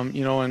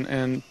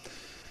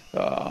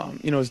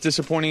 As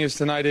disappointing as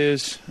tonight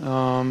is,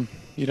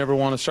 you never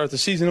want to start the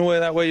season away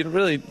that way. It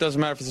really doesn't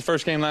matter if it's the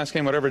first game, last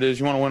game, whatever it is.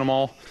 You want to win them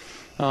all.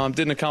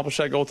 Didn't accomplish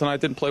that goal tonight.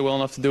 Didn't play well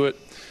enough to do it.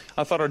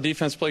 I thought our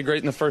defense played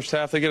great in the first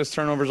half. They get us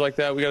turnovers like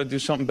that. We got to do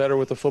something better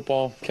with the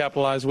football,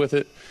 capitalize with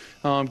it,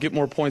 get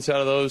more points out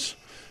of those.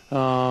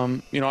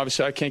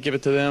 Obviously I can't give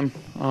it to them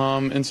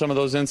in some of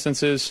those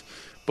instances.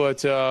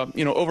 But,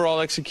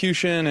 overall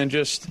execution and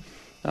just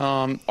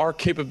our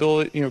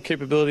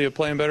capability of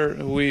playing better,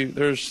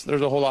 there's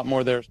a whole lot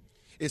more there.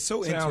 It's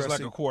so Sounds interesting.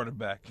 like a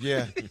quarterback.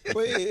 Yeah.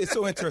 But it's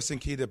so interesting,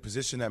 Key, the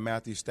position that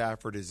Matthew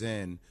Stafford is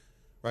in,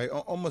 right?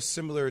 Almost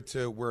similar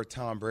to where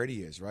Tom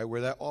Brady is, right?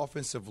 Where that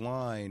offensive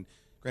line,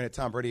 granted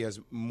Tom Brady has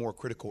more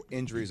critical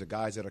injuries of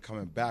guys that are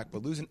coming back,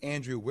 but losing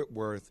Andrew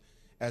Whitworth,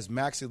 as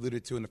Max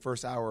alluded to in the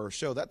first hour of the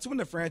show, that's when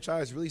the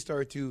franchise really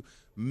started to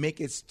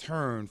make its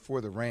turn for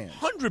the Rams.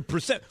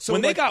 100%. So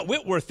when they got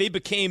Whitworth, they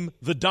became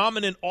the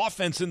dominant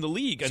offense in the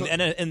league and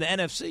in the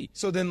NFC.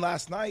 So then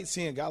last night,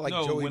 seeing a guy like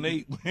Joey.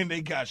 when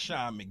they got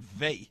Sean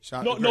McVay.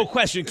 No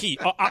question, Key.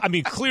 I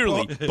mean,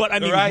 clearly. But,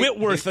 right?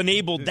 Whitworth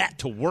enabled that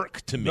to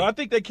work to me. No, I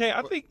think they came.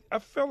 I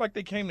felt like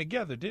they came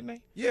together, didn't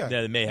they? Yeah.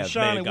 They may have.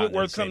 Sean and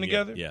Whitworth come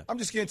together? Yeah. I'm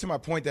just getting to my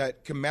point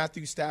that can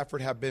Matthew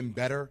Stafford have been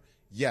better?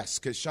 Yes.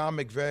 Could Sean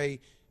McVay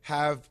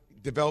have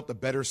developed a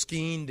better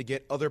scheme to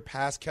get other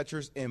pass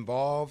catchers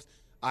involved,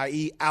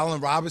 i.e. Allen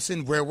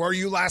Robinson? Where were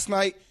you last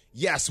night?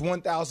 Yes,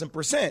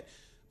 1,000%.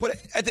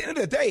 But at the end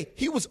of the day,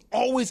 he was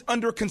always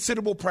under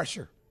considerable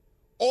pressure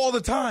all the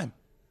time.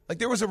 Like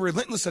there was a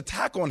relentless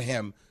attack on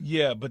him.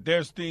 Yeah, but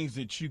there's things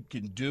that you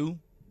can do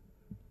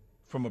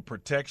from a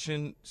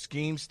protection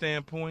scheme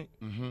standpoint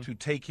to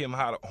take him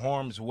out of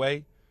harm's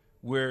way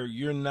where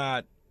you're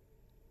not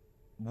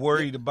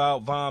worried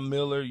about Von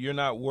Miller. You're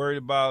not worried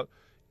about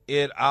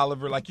Ed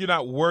Oliver. Like, you're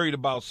not worried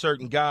about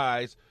certain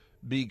guys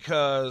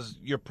because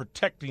you're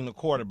protecting the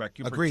quarterback.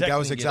 You're Agreed. That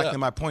was protecting exactly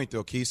my point,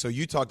 though, Keith. So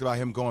you talked about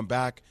him going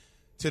back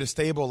to the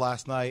stable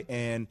last night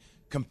and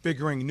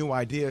configuring new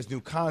ideas,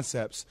 new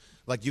concepts.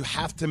 Like, you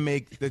have to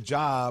make the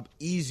job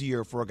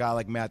easier for a guy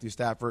like Matthew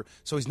Stafford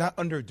so he's not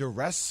under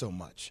duress so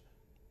much.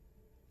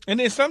 And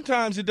then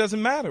sometimes it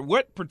doesn't matter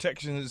what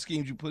protections and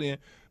schemes you put in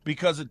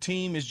because a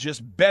team is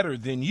just better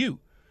than you.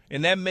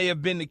 And that may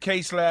have been the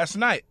case last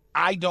night.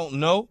 I don't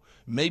know.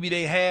 Maybe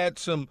they had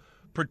some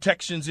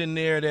protections in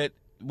there that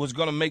was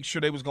going to make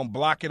sure they was going to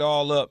block it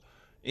all up,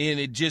 and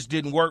it just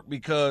didn't work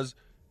because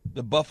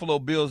the Buffalo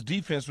Bills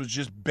defense was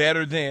just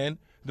better than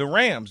the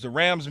Rams. The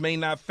Rams may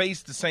not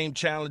face the same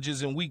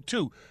challenges in week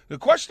 2. The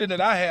question that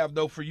I have,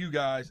 though, for you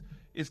guys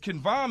is, can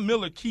Von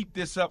Miller keep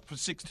this up for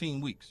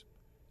 16 weeks?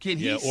 Can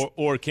he?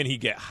 Or can he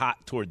get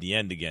hot toward the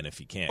end again if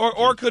he can't?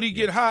 Or could he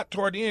get hot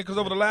toward the end? Because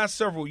over the last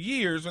several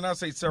years, when I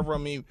say several,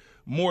 I mean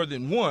more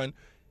than one,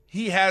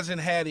 he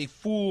hasn't had a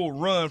full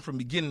run from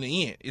beginning to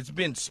end. It's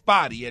been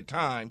spotty at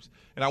times,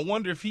 and I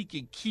wonder if he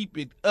can keep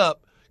it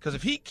up. Because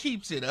if he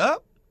keeps it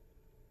up,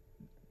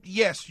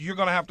 yes, you're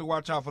going to have to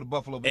watch out for the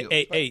Buffalo Bills.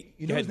 Hey,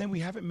 you know his name we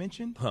haven't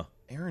mentioned? Huh.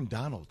 Aaron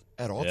Donald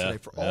at all today.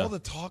 For all the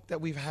talk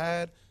that we've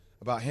had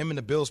about him and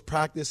the Bills'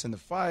 practice and the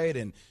fight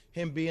and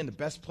him being the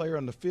best player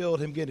on the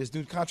field, him getting his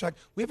new contract,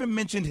 we haven't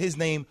mentioned his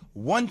name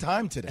one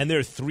time today. And there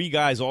are 3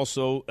 guys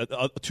also,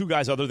 2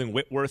 guys other than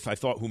Whitworth, I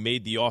thought, who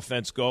made the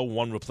offense go.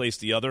 One replaced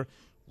the other.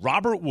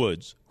 Robert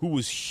Woods, who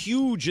was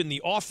huge in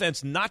the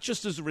offense, not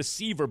just as a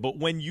receiver, but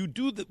when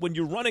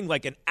you're running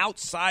like an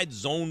outside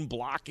zone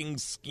blocking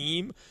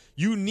scheme,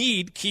 you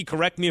need, Key,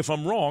 correct me if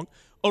I'm wrong,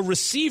 a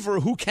receiver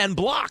who can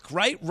block,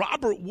 right?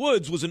 Robert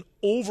Woods was an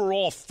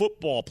overall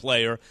football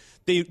player.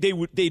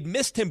 They'd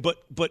missed him,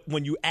 but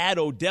when you add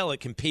Odell,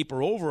 it can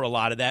paper over a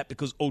lot of that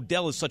because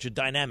Odell is such a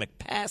dynamic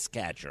pass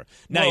catcher.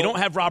 Now, you don't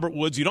have Robert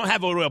Woods. You don't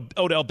have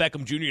Odell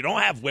Beckham Jr. You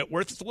don't have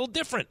Whitworth. It's a little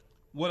different.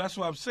 Well, that's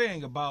what I'm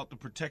saying about the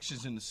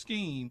protections in the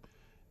scheme.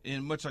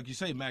 And much like you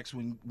say, Max,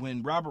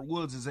 when Robert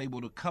Woods is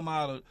able to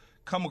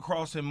come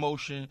across in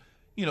motion,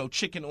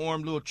 chicken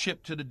arm, little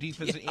chip to the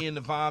defensive end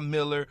of Von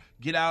Miller,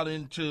 get out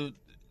into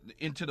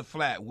the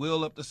flat,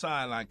 wheel up the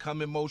sideline,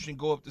 come in motion,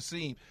 go up the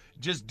seam,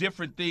 just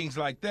different things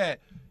like that.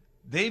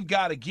 They've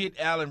got to get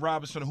Allen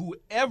Robinson,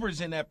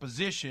 whoever's in that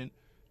position,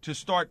 to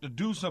start to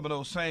do some of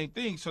those same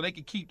things so they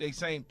can keep their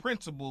same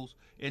principles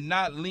and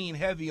not lean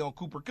heavy on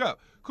Cooper Kupp.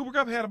 Cooper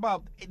Kupp had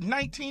about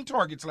 19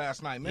 targets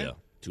last night, man. Yeah,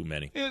 too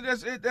many.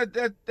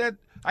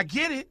 I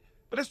get it,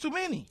 but that's too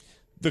many.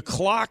 The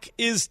clock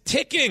is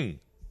ticking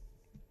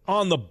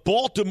on the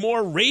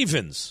Baltimore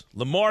Ravens.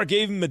 Lamar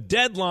gave him a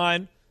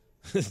deadline.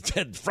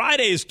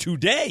 Friday is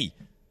today.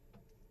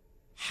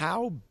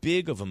 How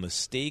big of a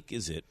mistake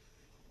is it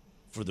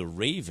for the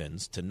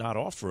Ravens to not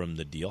offer him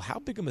the deal? How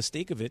big a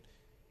mistake of it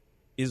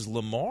is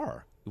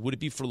Lamar? Would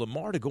it be for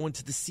Lamar to go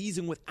into the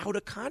season without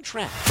a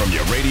contract? From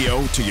your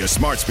radio to your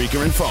smart speaker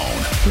and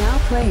phone. Now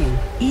playing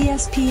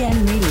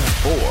ESPN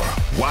Radio.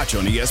 Or watch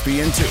on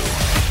ESPN2.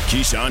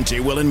 Keyshawn, J.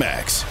 Will, and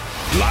Max.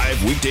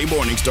 Live weekday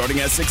morning starting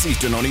at 6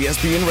 Eastern on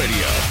ESPN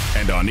Radio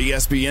and on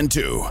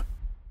ESPN2.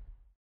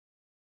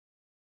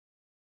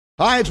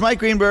 Hi, it's Mike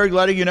Greenberg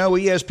letting you know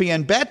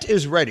ESPN Bet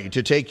is ready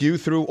to take you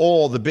through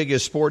all the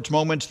biggest sports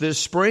moments this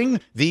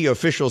spring. The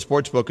official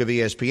sportsbook of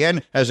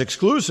ESPN has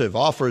exclusive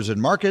offers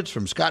and markets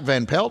from Scott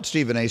Van Pelt,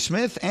 Stephen A.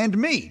 Smith, and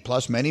me,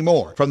 plus many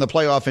more. From the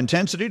playoff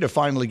intensity to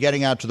finally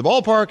getting out to the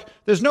ballpark,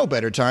 there's no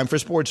better time for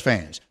sports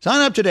fans.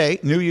 Sign up today.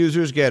 New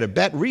users get a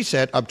bet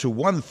reset up to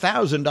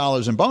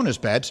 $1,000 in bonus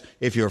bets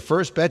if your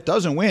first bet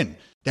doesn't win.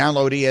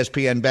 Download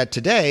ESPN Bet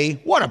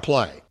today. What a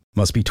play.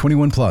 Must be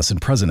 21 plus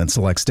and present in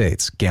select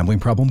states. Gambling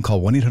problem?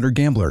 Call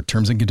 1-800-GAMBLER.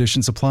 Terms and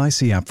conditions apply.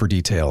 See app for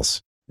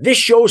details. This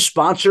show is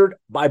sponsored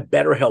by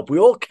BetterHelp. We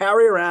all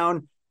carry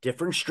around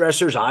different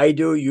stressors. I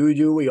do, you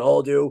do, we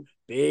all do,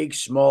 big,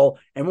 small.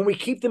 And when we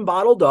keep them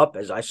bottled up,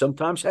 as I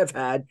sometimes have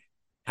had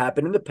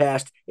happen in the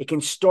past, it can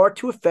start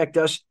to affect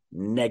us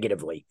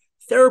negatively.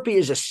 Therapy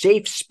is a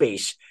safe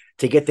space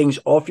to get things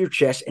off your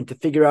chest and to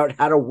figure out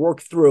how to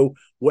work through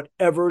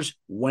whatever's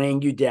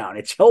weighing you down.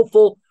 It's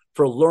helpful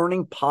for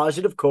learning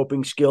positive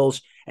coping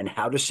skills and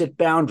how to set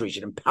boundaries.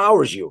 It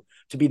empowers you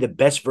to be the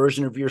best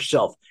version of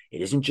yourself. It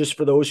isn't just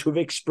for those who've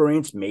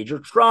experienced major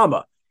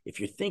trauma. If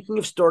you're thinking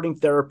of starting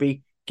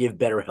therapy, give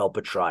BetterHelp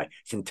a try.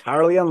 It's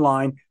entirely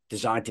online,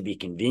 designed to be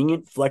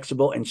convenient,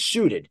 flexible, and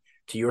suited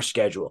to your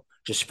schedule.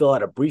 Just fill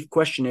out a brief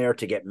questionnaire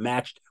to get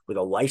matched with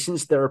a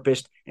licensed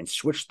therapist and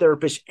switch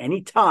therapists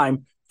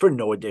anytime for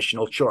no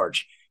additional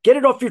charge. Get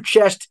it off your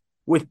chest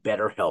with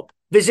BetterHelp.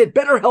 Visit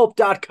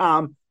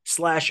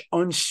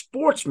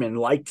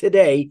BetterHelp.com/unsportsmanlike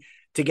today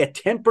to get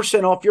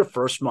 10% off your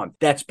first month.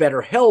 That's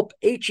BetterHelp,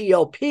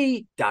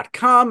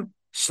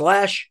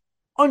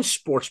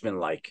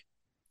 HELP.com/unsportsmanlike.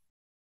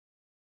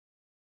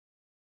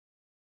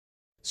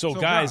 So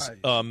guys,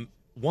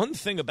 one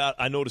thing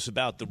I notice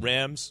about the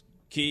Rams,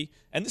 Key,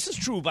 and this is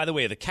true, by the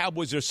way, the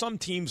Cowboys, there's some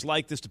teams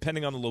like this,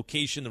 depending on the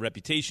location, the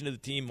reputation of the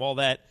team, all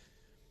that,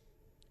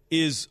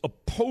 is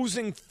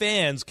opposing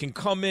fans can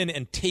come in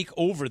and take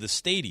over the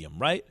stadium,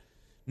 right?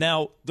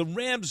 Now, the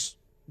Rams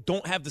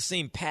don't have the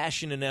same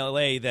passion in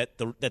L.A. that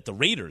the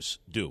Raiders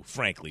do,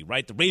 frankly,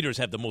 right? The Raiders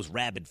have the most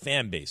rabid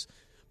fan base.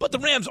 But the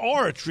Rams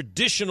are a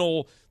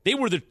traditional – they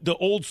were the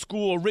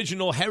old-school,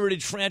 original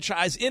heritage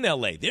franchise in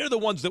L.A. They're the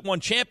ones that won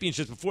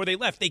championships before they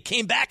left. They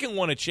came back and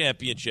won a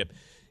championship.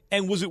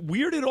 And was it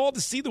weird at all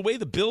to see the way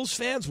the Bills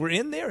fans were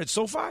in there at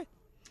SoFi?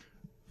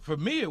 For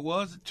me, it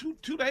was.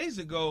 Two days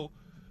ago,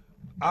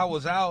 I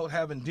was out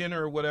having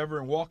dinner or whatever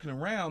and walking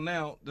around.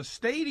 Now, the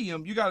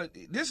stadium,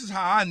 this is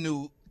how I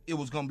knew it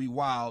was going to be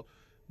wild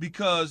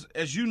because,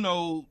 as you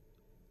know,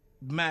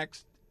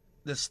 Max,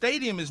 the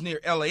stadium is near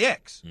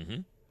LAX.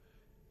 Mm-hmm.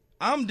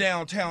 I'm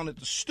downtown at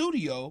the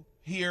studio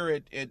here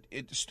at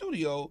the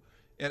studio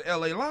at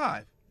LA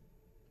Live.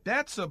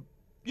 That's a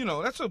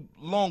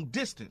long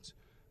distance.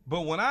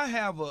 But when I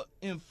have an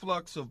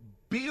influx of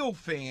Bill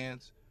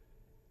fans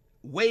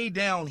way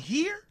down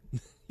here,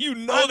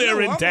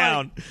 they're in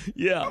town.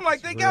 Yeah. I'm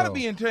like, they got to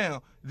be in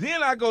town.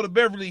 Then I go to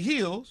Beverly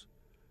Hills,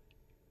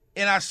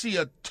 and I see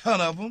a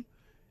ton of them.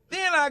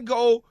 Then I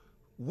go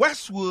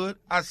Westwood,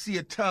 I see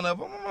a ton of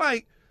them. I'm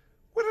like,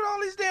 where did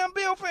all these damn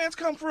Bill fans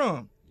come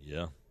from?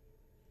 Yeah.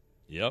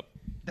 Yep.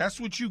 That's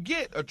what you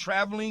get, a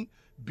traveling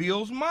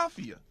Bills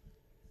Mafia.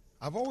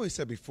 I've always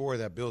said before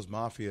that Bills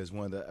Mafia is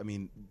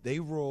they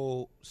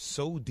roll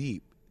so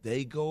deep.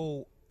 They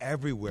go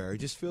everywhere. It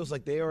just feels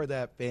like they are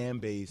that fan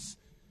base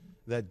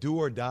that do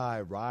or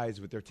die rides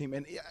with their team.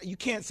 And you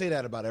can't say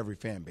that about every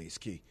fan base,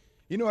 Key.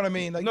 You know what I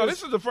mean? Like, no,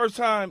 this is the first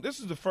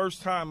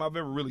time I've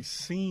ever really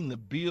seen the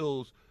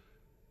Bills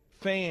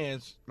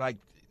fans, like,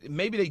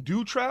 maybe they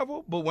do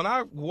travel, but when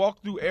I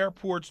walk through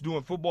airports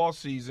during football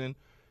season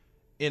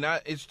and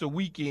it's the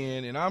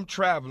weekend and I'm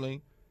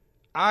traveling,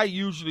 I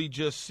usually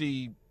just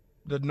see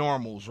the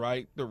normals,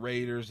 right? The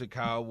Raiders, the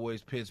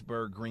Cowboys,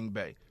 Pittsburgh, Green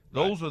Bay.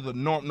 Those are the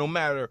norm. No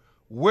matter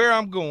where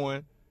I'm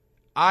going,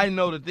 I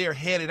know that they're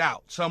headed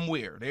out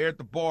somewhere. They're at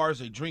the bars,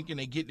 they're drinking,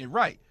 they're getting it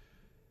right.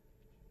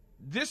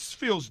 This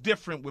feels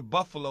different with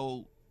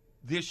Buffalo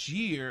this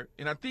year,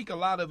 and I think a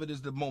lot of it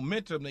is the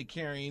momentum they're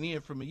carrying in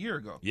from a year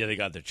ago. Yeah, they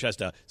got their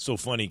chest out. So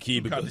funny, Key,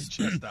 because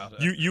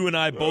you and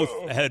I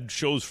both had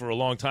shows for a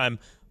long time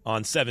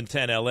on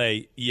 710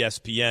 LA,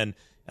 ESPN,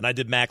 and I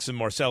did Max and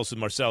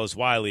Marcellus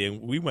Wiley,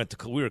 and we were at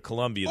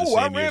Columbia the same years in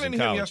college. I ran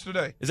into him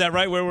yesterday. Is that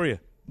right? Where were you?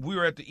 We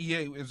were at the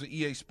EA. It was an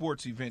EA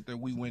Sports event that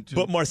we went to.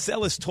 But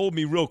Marcellus told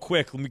me real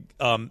quick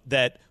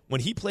that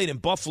when he played in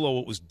Buffalo,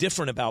 what was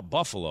different about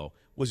Buffalo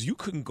was you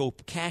couldn't go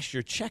cash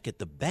your check at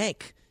the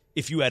bank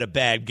if you had a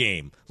bad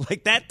game.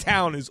 Like, that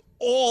town is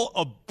all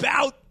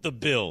about the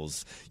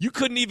Bills. You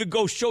couldn't even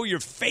go show your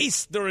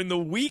face during the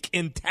week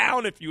in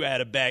town if you had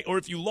a bad or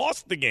if you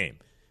lost the game.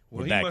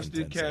 Well, he must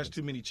have cashed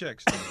too many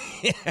checks.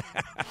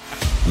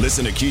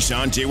 Listen to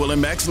Keyshawn, J. Will,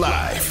 and Max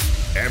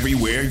live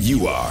everywhere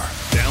you are.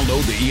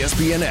 Download the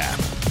ESPN app.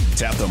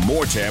 Tap the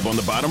More tab on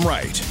the bottom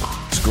right.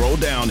 Scroll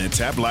down and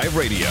tap Live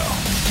Radio.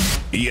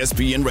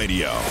 ESPN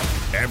Radio,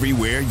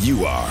 everywhere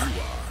you are.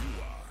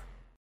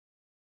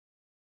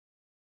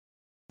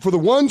 For the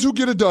ones who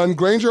get it done,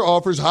 Grainger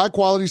offers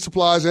high-quality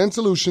supplies and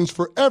solutions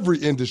for every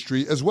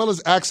industry, as well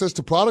as access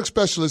to product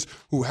specialists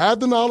who have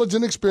the knowledge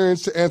and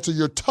experience to answer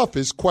your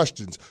toughest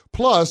questions.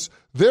 Plus,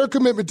 their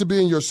commitment to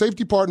being your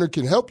safety partner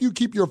can help you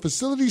keep your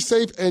facility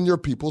safe and your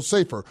people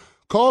safer.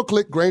 Call,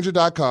 click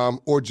Grainger.com,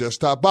 or just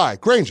stop by.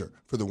 Grainger,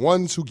 for the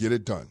ones who get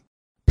it done.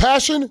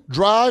 Passion,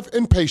 drive,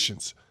 and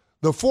patience.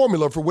 The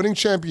formula for winning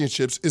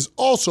championships is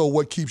also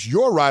what keeps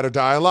your ride or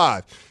die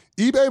alive.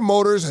 eBay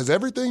Motors has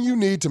everything you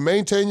need to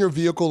maintain your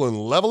vehicle and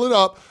level it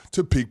up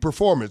to peak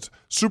performance.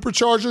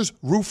 Superchargers,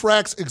 roof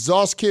racks,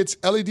 exhaust kits,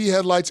 LED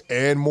headlights,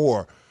 and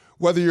more.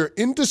 Whether you're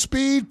into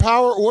speed,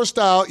 power, or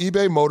style,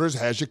 eBay Motors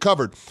has you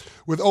covered.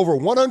 With over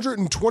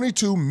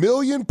 122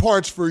 million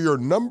parts for your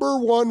number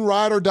one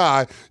ride or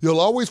die, you'll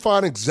always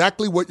find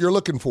exactly what you're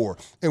looking for.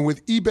 And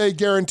with eBay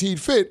Guaranteed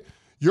Fit,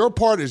 your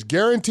part is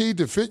guaranteed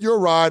to fit your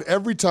ride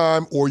every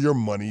time or your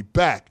money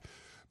back.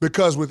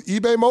 Because with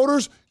eBay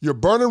Motors, you're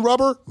burning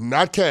rubber,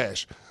 not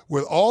cash.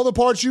 With all the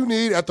parts you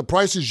need at the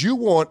prices you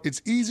want,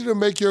 it's easy to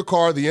make your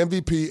car the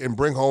MVP and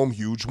bring home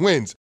huge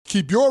wins.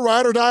 Keep your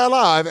ride or die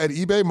alive at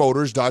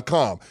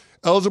ebaymotors.com.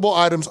 Eligible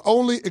items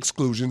only.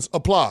 Exclusions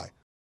apply.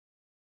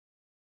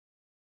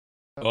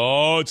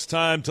 Oh, it's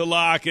time to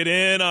lock it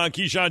in on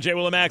Keyshawn, J.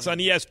 Will, and Max on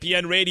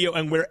ESPN Radio.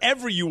 And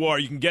wherever you are,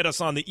 you can get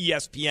us on the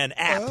ESPN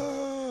app.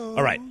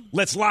 All right,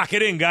 let's lock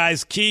it in,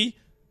 guys. Key,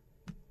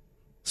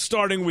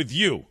 starting with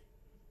you.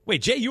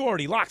 Wait, Jay, you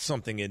already locked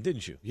something in,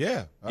 didn't you?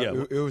 Yeah.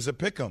 It was a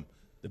pick 'em.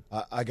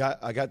 I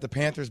got the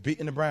Panthers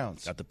beating the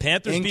Browns. Got the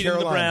Panthers beating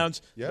Carolina. the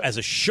Browns. Yep. As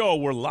a show,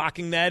 we're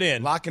locking that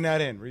in.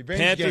 Revenge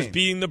Panthers game.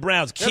 beating the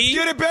Browns. Key, Let's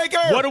get it,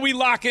 Baker! What are we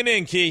locking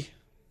in, Key?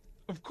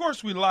 Of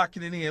course we're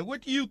locking it in.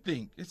 What do you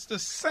think? It's the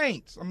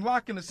Saints. I'm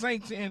locking the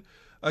Saints in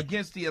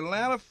against the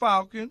Atlanta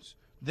Falcons.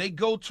 They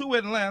go to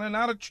Atlanta,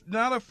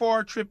 not a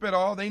far trip at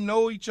all. They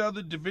know each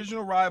other,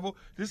 divisional rival.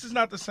 This is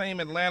not the same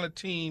Atlanta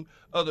team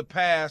of the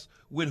past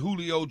with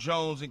Julio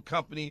Jones and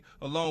company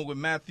along with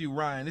Matthew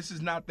Ryan. This is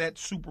not that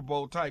Super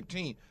Bowl type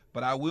team.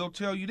 But I will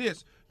tell you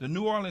this. The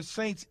New Orleans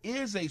Saints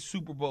is a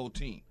Super Bowl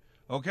team,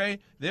 okay?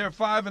 They're a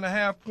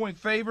 5.5-point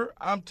favor.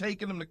 I'm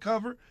taking them to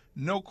cover.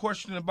 No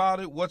question about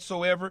it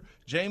whatsoever.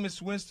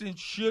 Jameis Winston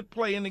should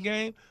play in the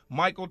game.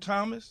 Michael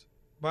Thomas,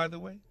 by the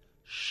way,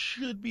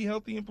 should be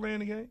healthy and play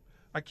in the game.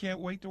 I can't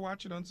wait to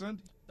watch it on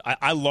Sunday.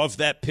 I love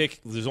that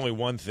pick. There's only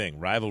one thing.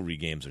 Rivalry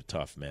games are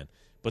tough, man.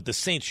 But the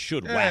Saints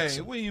should wax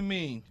them. What do you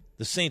mean?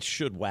 The Saints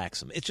should wax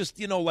them. It's just,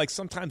 like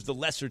sometimes the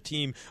lesser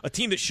team, a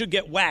team that should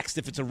get waxed,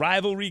 if it's a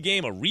rivalry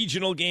game, a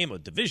regional game, a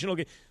divisional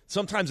game,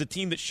 sometimes a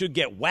team that should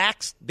get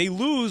waxed, they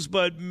lose,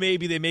 but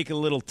maybe they make it a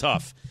little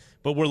tough.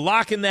 But we're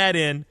locking that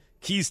in.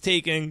 Key's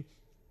taking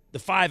the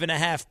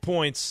 5.5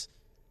 points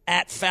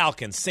at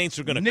Falcons. Saints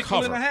are going to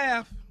cover. Nickel and a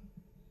half.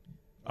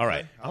 All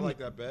right. I like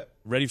that bet.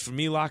 Ready for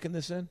me locking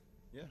this in?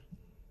 Yeah.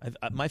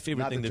 My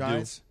favorite thing to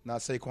Giants, do.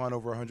 Not Saquon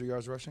over 100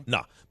 yards rushing?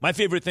 No. My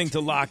favorite thing to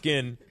lock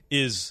in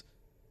is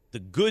the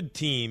good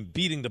team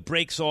beating the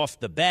brakes off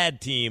the bad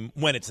team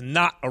when it's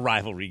not a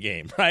rivalry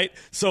game, right?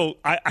 So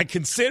I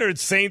considered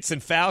Saints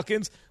and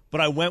Falcons, but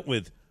I went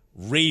with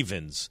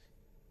Ravens,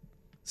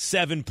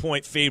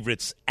 7-point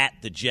favorites at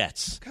the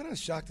Jets. I'm kind of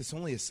shocked it's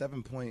only a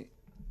 7-point.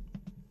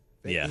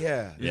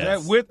 Yeah. Is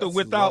that with or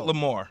without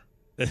Lamar?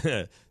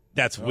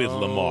 That's with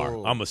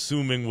Lamar. I'm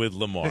assuming with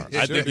Lamar.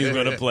 I think he's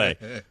going to play.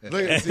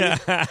 Look, you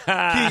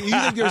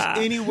think there's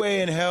any way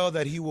in hell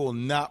that he will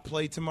not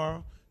play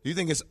tomorrow? Do you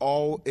think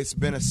it's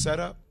been a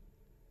setup?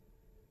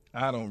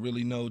 I don't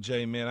really know,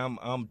 Jay, man.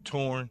 I'm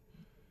torn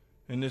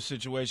in this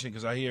situation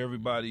because I hear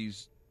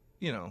everybody's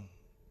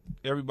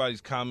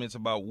comments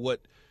about what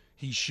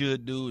he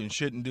should do and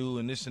shouldn't do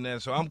and this and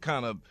that. So I'm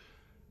kind of,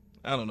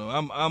 I don't know.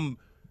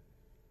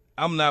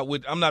 I'm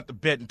not the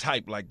betting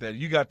type like that.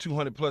 You got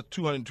 $200 plus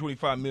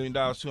 $225 million,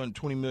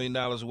 $220 million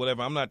or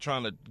whatever. I'm not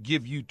trying to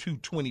give you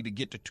 $220 to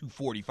get to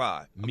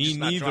 $245. I'm just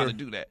not trying to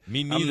do that.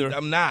 Me neither.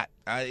 I'm not.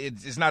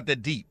 It's not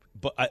that deep.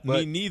 But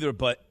me neither.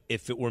 But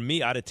if it were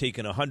me, I'd have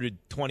taken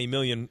 $120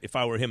 million if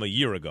I were him a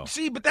year ago.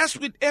 See, but that's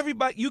what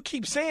everybody. You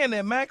keep saying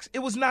that, Max. It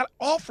was not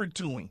offered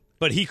to him.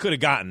 But he could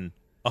have gotten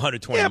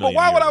 $120 million. Yeah, but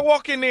why would I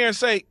walk in there and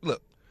say,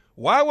 look?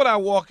 Why would I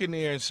walk in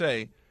there and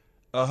say,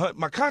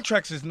 my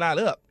contract is not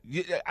up?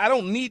 I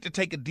don't need to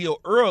take a deal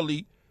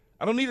early.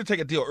 I don't need to take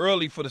a deal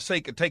early for the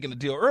sake of taking a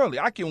deal early.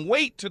 I can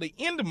wait to the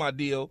end of my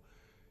deal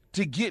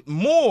to get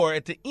more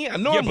at the end. I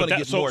know I'm going to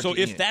get more. So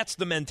if that's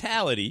the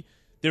mentality,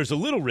 there's a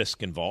little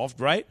risk involved,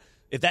 right?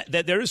 If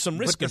that there is some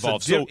risk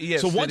involved. So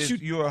once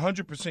you're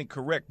 100%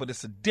 correct, but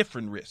it's a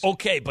different risk.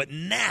 Okay, but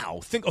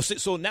now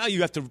so now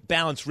you have to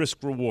balance risk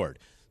reward.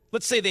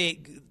 Let's say the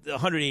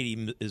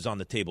 180 is on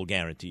the table,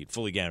 guaranteed,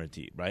 fully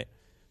guaranteed, right?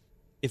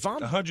 If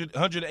I'm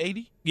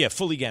 180, yeah,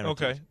 fully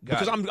guaranteed. Okay,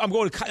 because I'm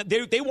going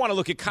to. They want to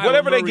look at Kyler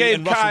whatever Murray they gave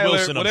and Russell Kyler,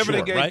 Wilson. Whatever I'm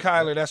sure, they gave right?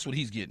 Kyler, that's what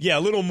he's getting. Yeah,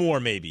 a little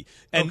more maybe.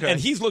 And okay. and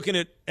he's looking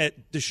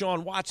at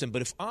Deshaun Watson.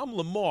 But if I'm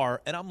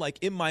Lamar and I'm like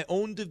in my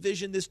own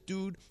division, this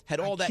dude had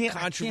all that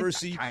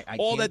controversy,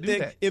 all that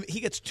thing. He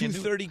gets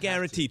 230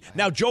 guaranteed.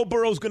 Now Joe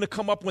Burrow's going to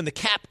come up when the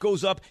cap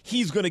goes up.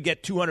 He's going to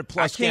get 200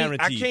 plus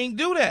guaranteed. I can't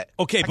do that.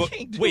 Okay, but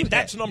wait,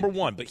 that's number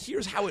one. But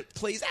here's how it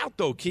plays out,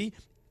 though, Key.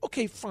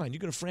 Okay, fine.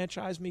 You're going to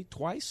franchise me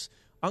twice.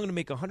 I'm going to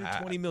make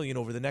 $120 million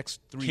over the next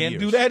 3 years.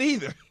 Can't do that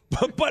either.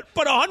 But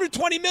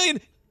 $120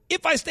 million.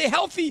 If I stay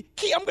healthy,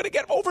 Key, I'm going to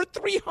get over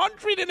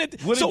 300 in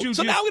it. So now I'm going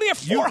to get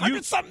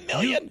 400-something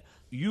million.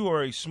 You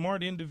are a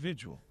smart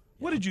individual.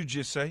 What did you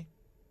just say?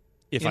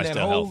 If I stay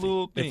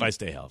healthy. If I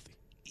stay healthy.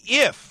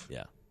 If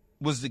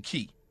was the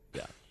key.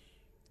 Yeah.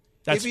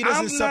 If he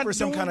doesn't suffer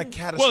some kind of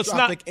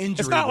catastrophic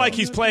injury. It's not like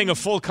he's playing a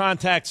full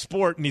contact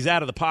sport and he's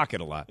out of the pocket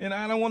a lot. And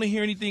I don't want to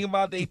hear anything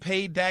about they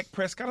paid Dak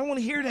Prescott. I don't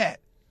want to hear that.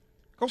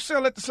 Go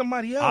sell it to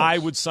somebody else. I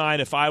would sign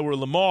if I were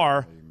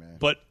Lamar,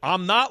 but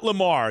I'm not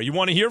Lamar. You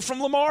want to hear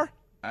from Lamar?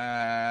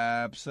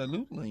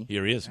 Absolutely.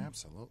 Here he is.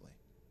 Absolutely.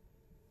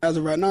 As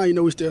of right now,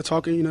 we're still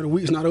talking. The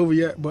week's not over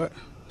yet, but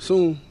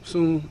soon,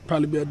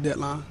 probably be a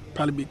deadline,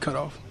 probably be cut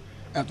off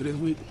after this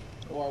week.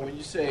 Well, when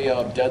you say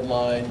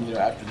deadline,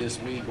 after this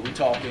week, are we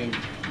talking,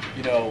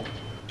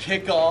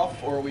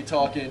 kickoff, or are we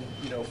talking,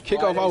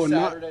 kickoff?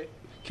 Saturday?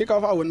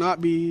 Kickoff, I would not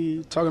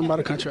be talking about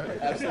a contract.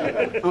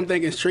 Absolutely. I'm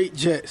thinking straight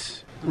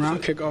Jets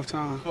around kickoff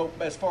time. So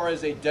as far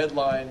as a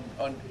deadline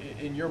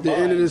in your mind, the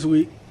end of this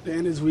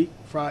week,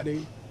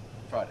 Friday.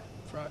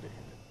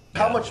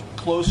 How much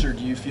closer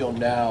do you feel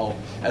now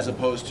as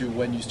opposed to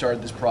when you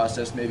started this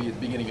process, maybe at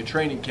the beginning of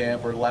training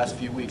camp or the last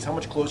few weeks? How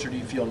much closer do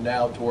you feel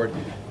now toward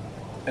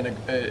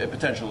a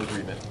potential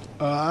agreement?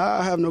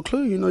 I have no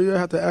clue. You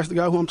have to ask the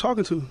guy who I'm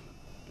talking to.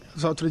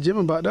 Talk to the gym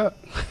about that.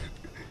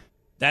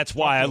 That's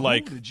why I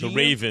like the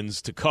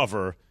Ravens to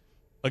cover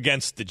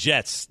against the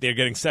Jets. They're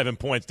getting 7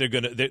 points. They're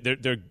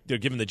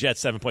giving the Jets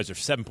 7 points.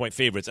 They're 7-point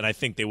favorites, and I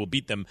think they will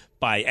beat them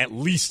by at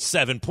least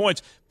 7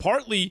 points.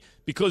 Partly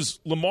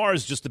because Lamar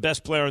is just the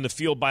best player in the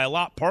field by a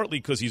lot. Partly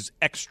because he's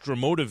extra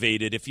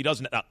motivated. If he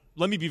doesn't, now,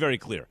 let me be very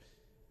clear.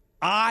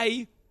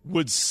 I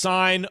would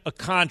sign a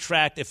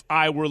contract if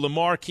I were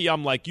Lamar. Key,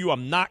 I'm like you.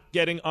 I'm not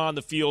getting on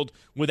the field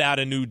without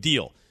a new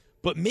deal.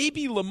 But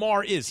maybe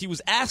Lamar is. He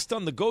was asked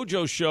on the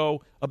Gojo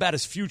show about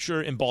his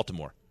future in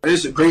Baltimore.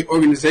 It's a great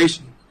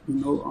organization,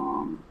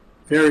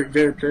 very,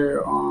 very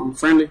player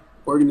friendly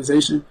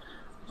organization.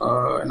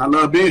 And I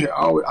love being here.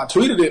 I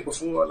tweeted it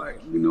before,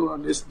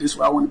 this is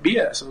where I want to be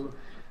at. So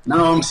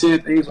now I'm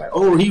seeing things like,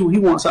 oh, he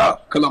wants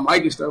out because I'm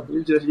liking stuff. But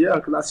it's just,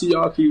 because I see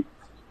y'all keep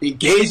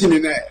engaging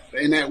in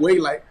that way,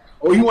 like,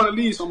 oh, you want to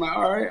leave? So I'm like,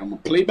 all right, I'm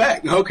going to play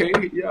back. Okay,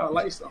 yeah, I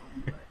like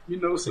something.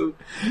 So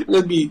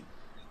let's be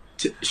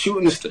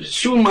shooting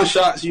my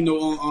shots,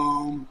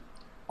 on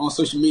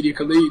social media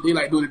because they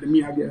like doing it to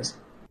me, I guess.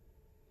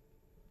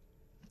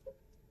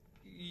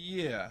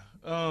 Yeah.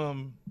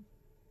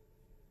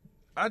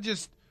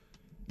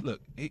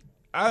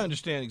 I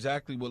understand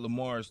exactly what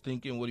Lamar is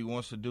thinking, what he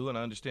wants to do, and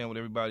I understand what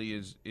everybody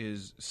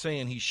is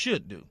saying he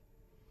should do.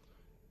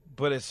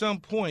 But at some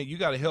point, you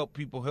got to help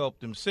people help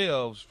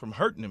themselves from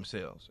hurting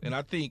themselves. And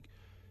I think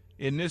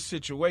in this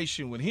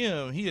situation with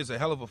him, he is a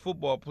hell of a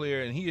football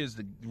player, and he is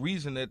the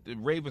reason that the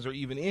Ravens are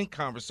even in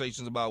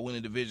conversations about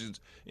winning divisions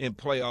in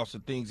playoffs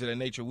and things of that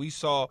nature. We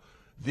saw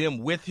them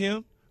with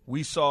him.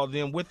 We saw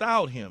them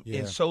without him,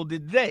 and so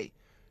did they.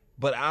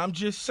 But I'm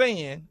just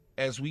saying,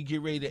 as we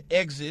get ready to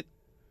exit,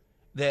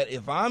 that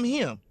if I'm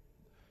him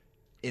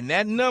and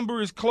that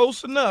number is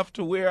close enough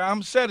to where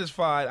I'm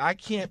satisfied, I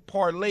can't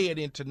parlay it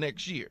into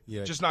next year.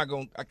 Yeah. Just not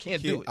going. I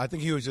can't do it. I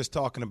think he was just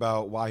talking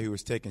about why he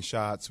was taking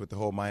shots with the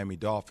whole Miami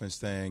Dolphins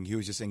thing. He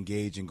was just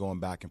engaging,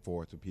 going back and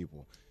forth with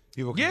people.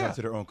 People can come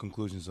to their own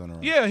conclusions on their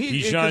own. Yeah,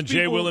 Keyshawn,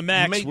 J. Will, and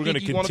Max. We're going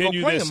to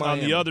continue this on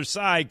the other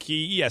side.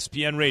 Key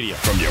ESPN Radio.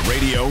 From your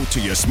radio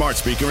to your smart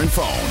speaker and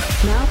phone.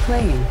 Now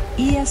playing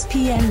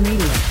ESPN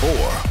Radio.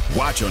 Or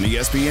watch on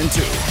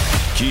ESPN2.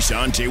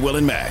 Keyshawn, J. Will,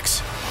 and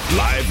Max.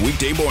 Live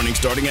weekday morning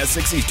starting at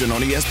 6 Eastern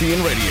on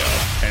ESPN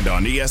Radio and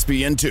on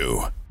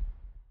ESPN2.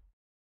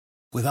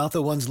 Without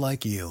the ones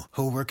like you,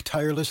 who work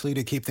tirelessly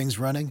to keep things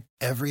running,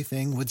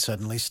 everything would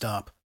suddenly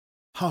stop.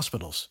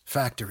 Hospitals,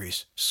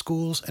 factories,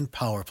 schools, and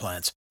power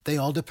plants, they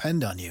all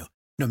depend on you.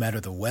 No matter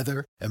the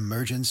weather,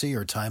 emergency,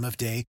 or time of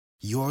day,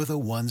 you're the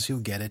ones who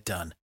get it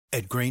done.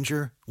 At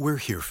Grainger, we're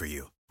here for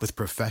you with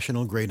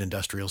professional-grade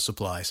industrial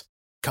supplies.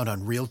 Count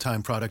on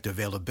real-time product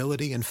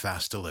availability and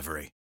fast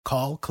delivery.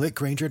 Call, click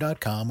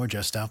Grainger.com, or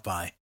just stop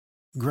by.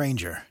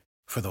 Grainger,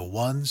 for the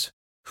ones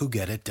who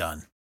get it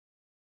done.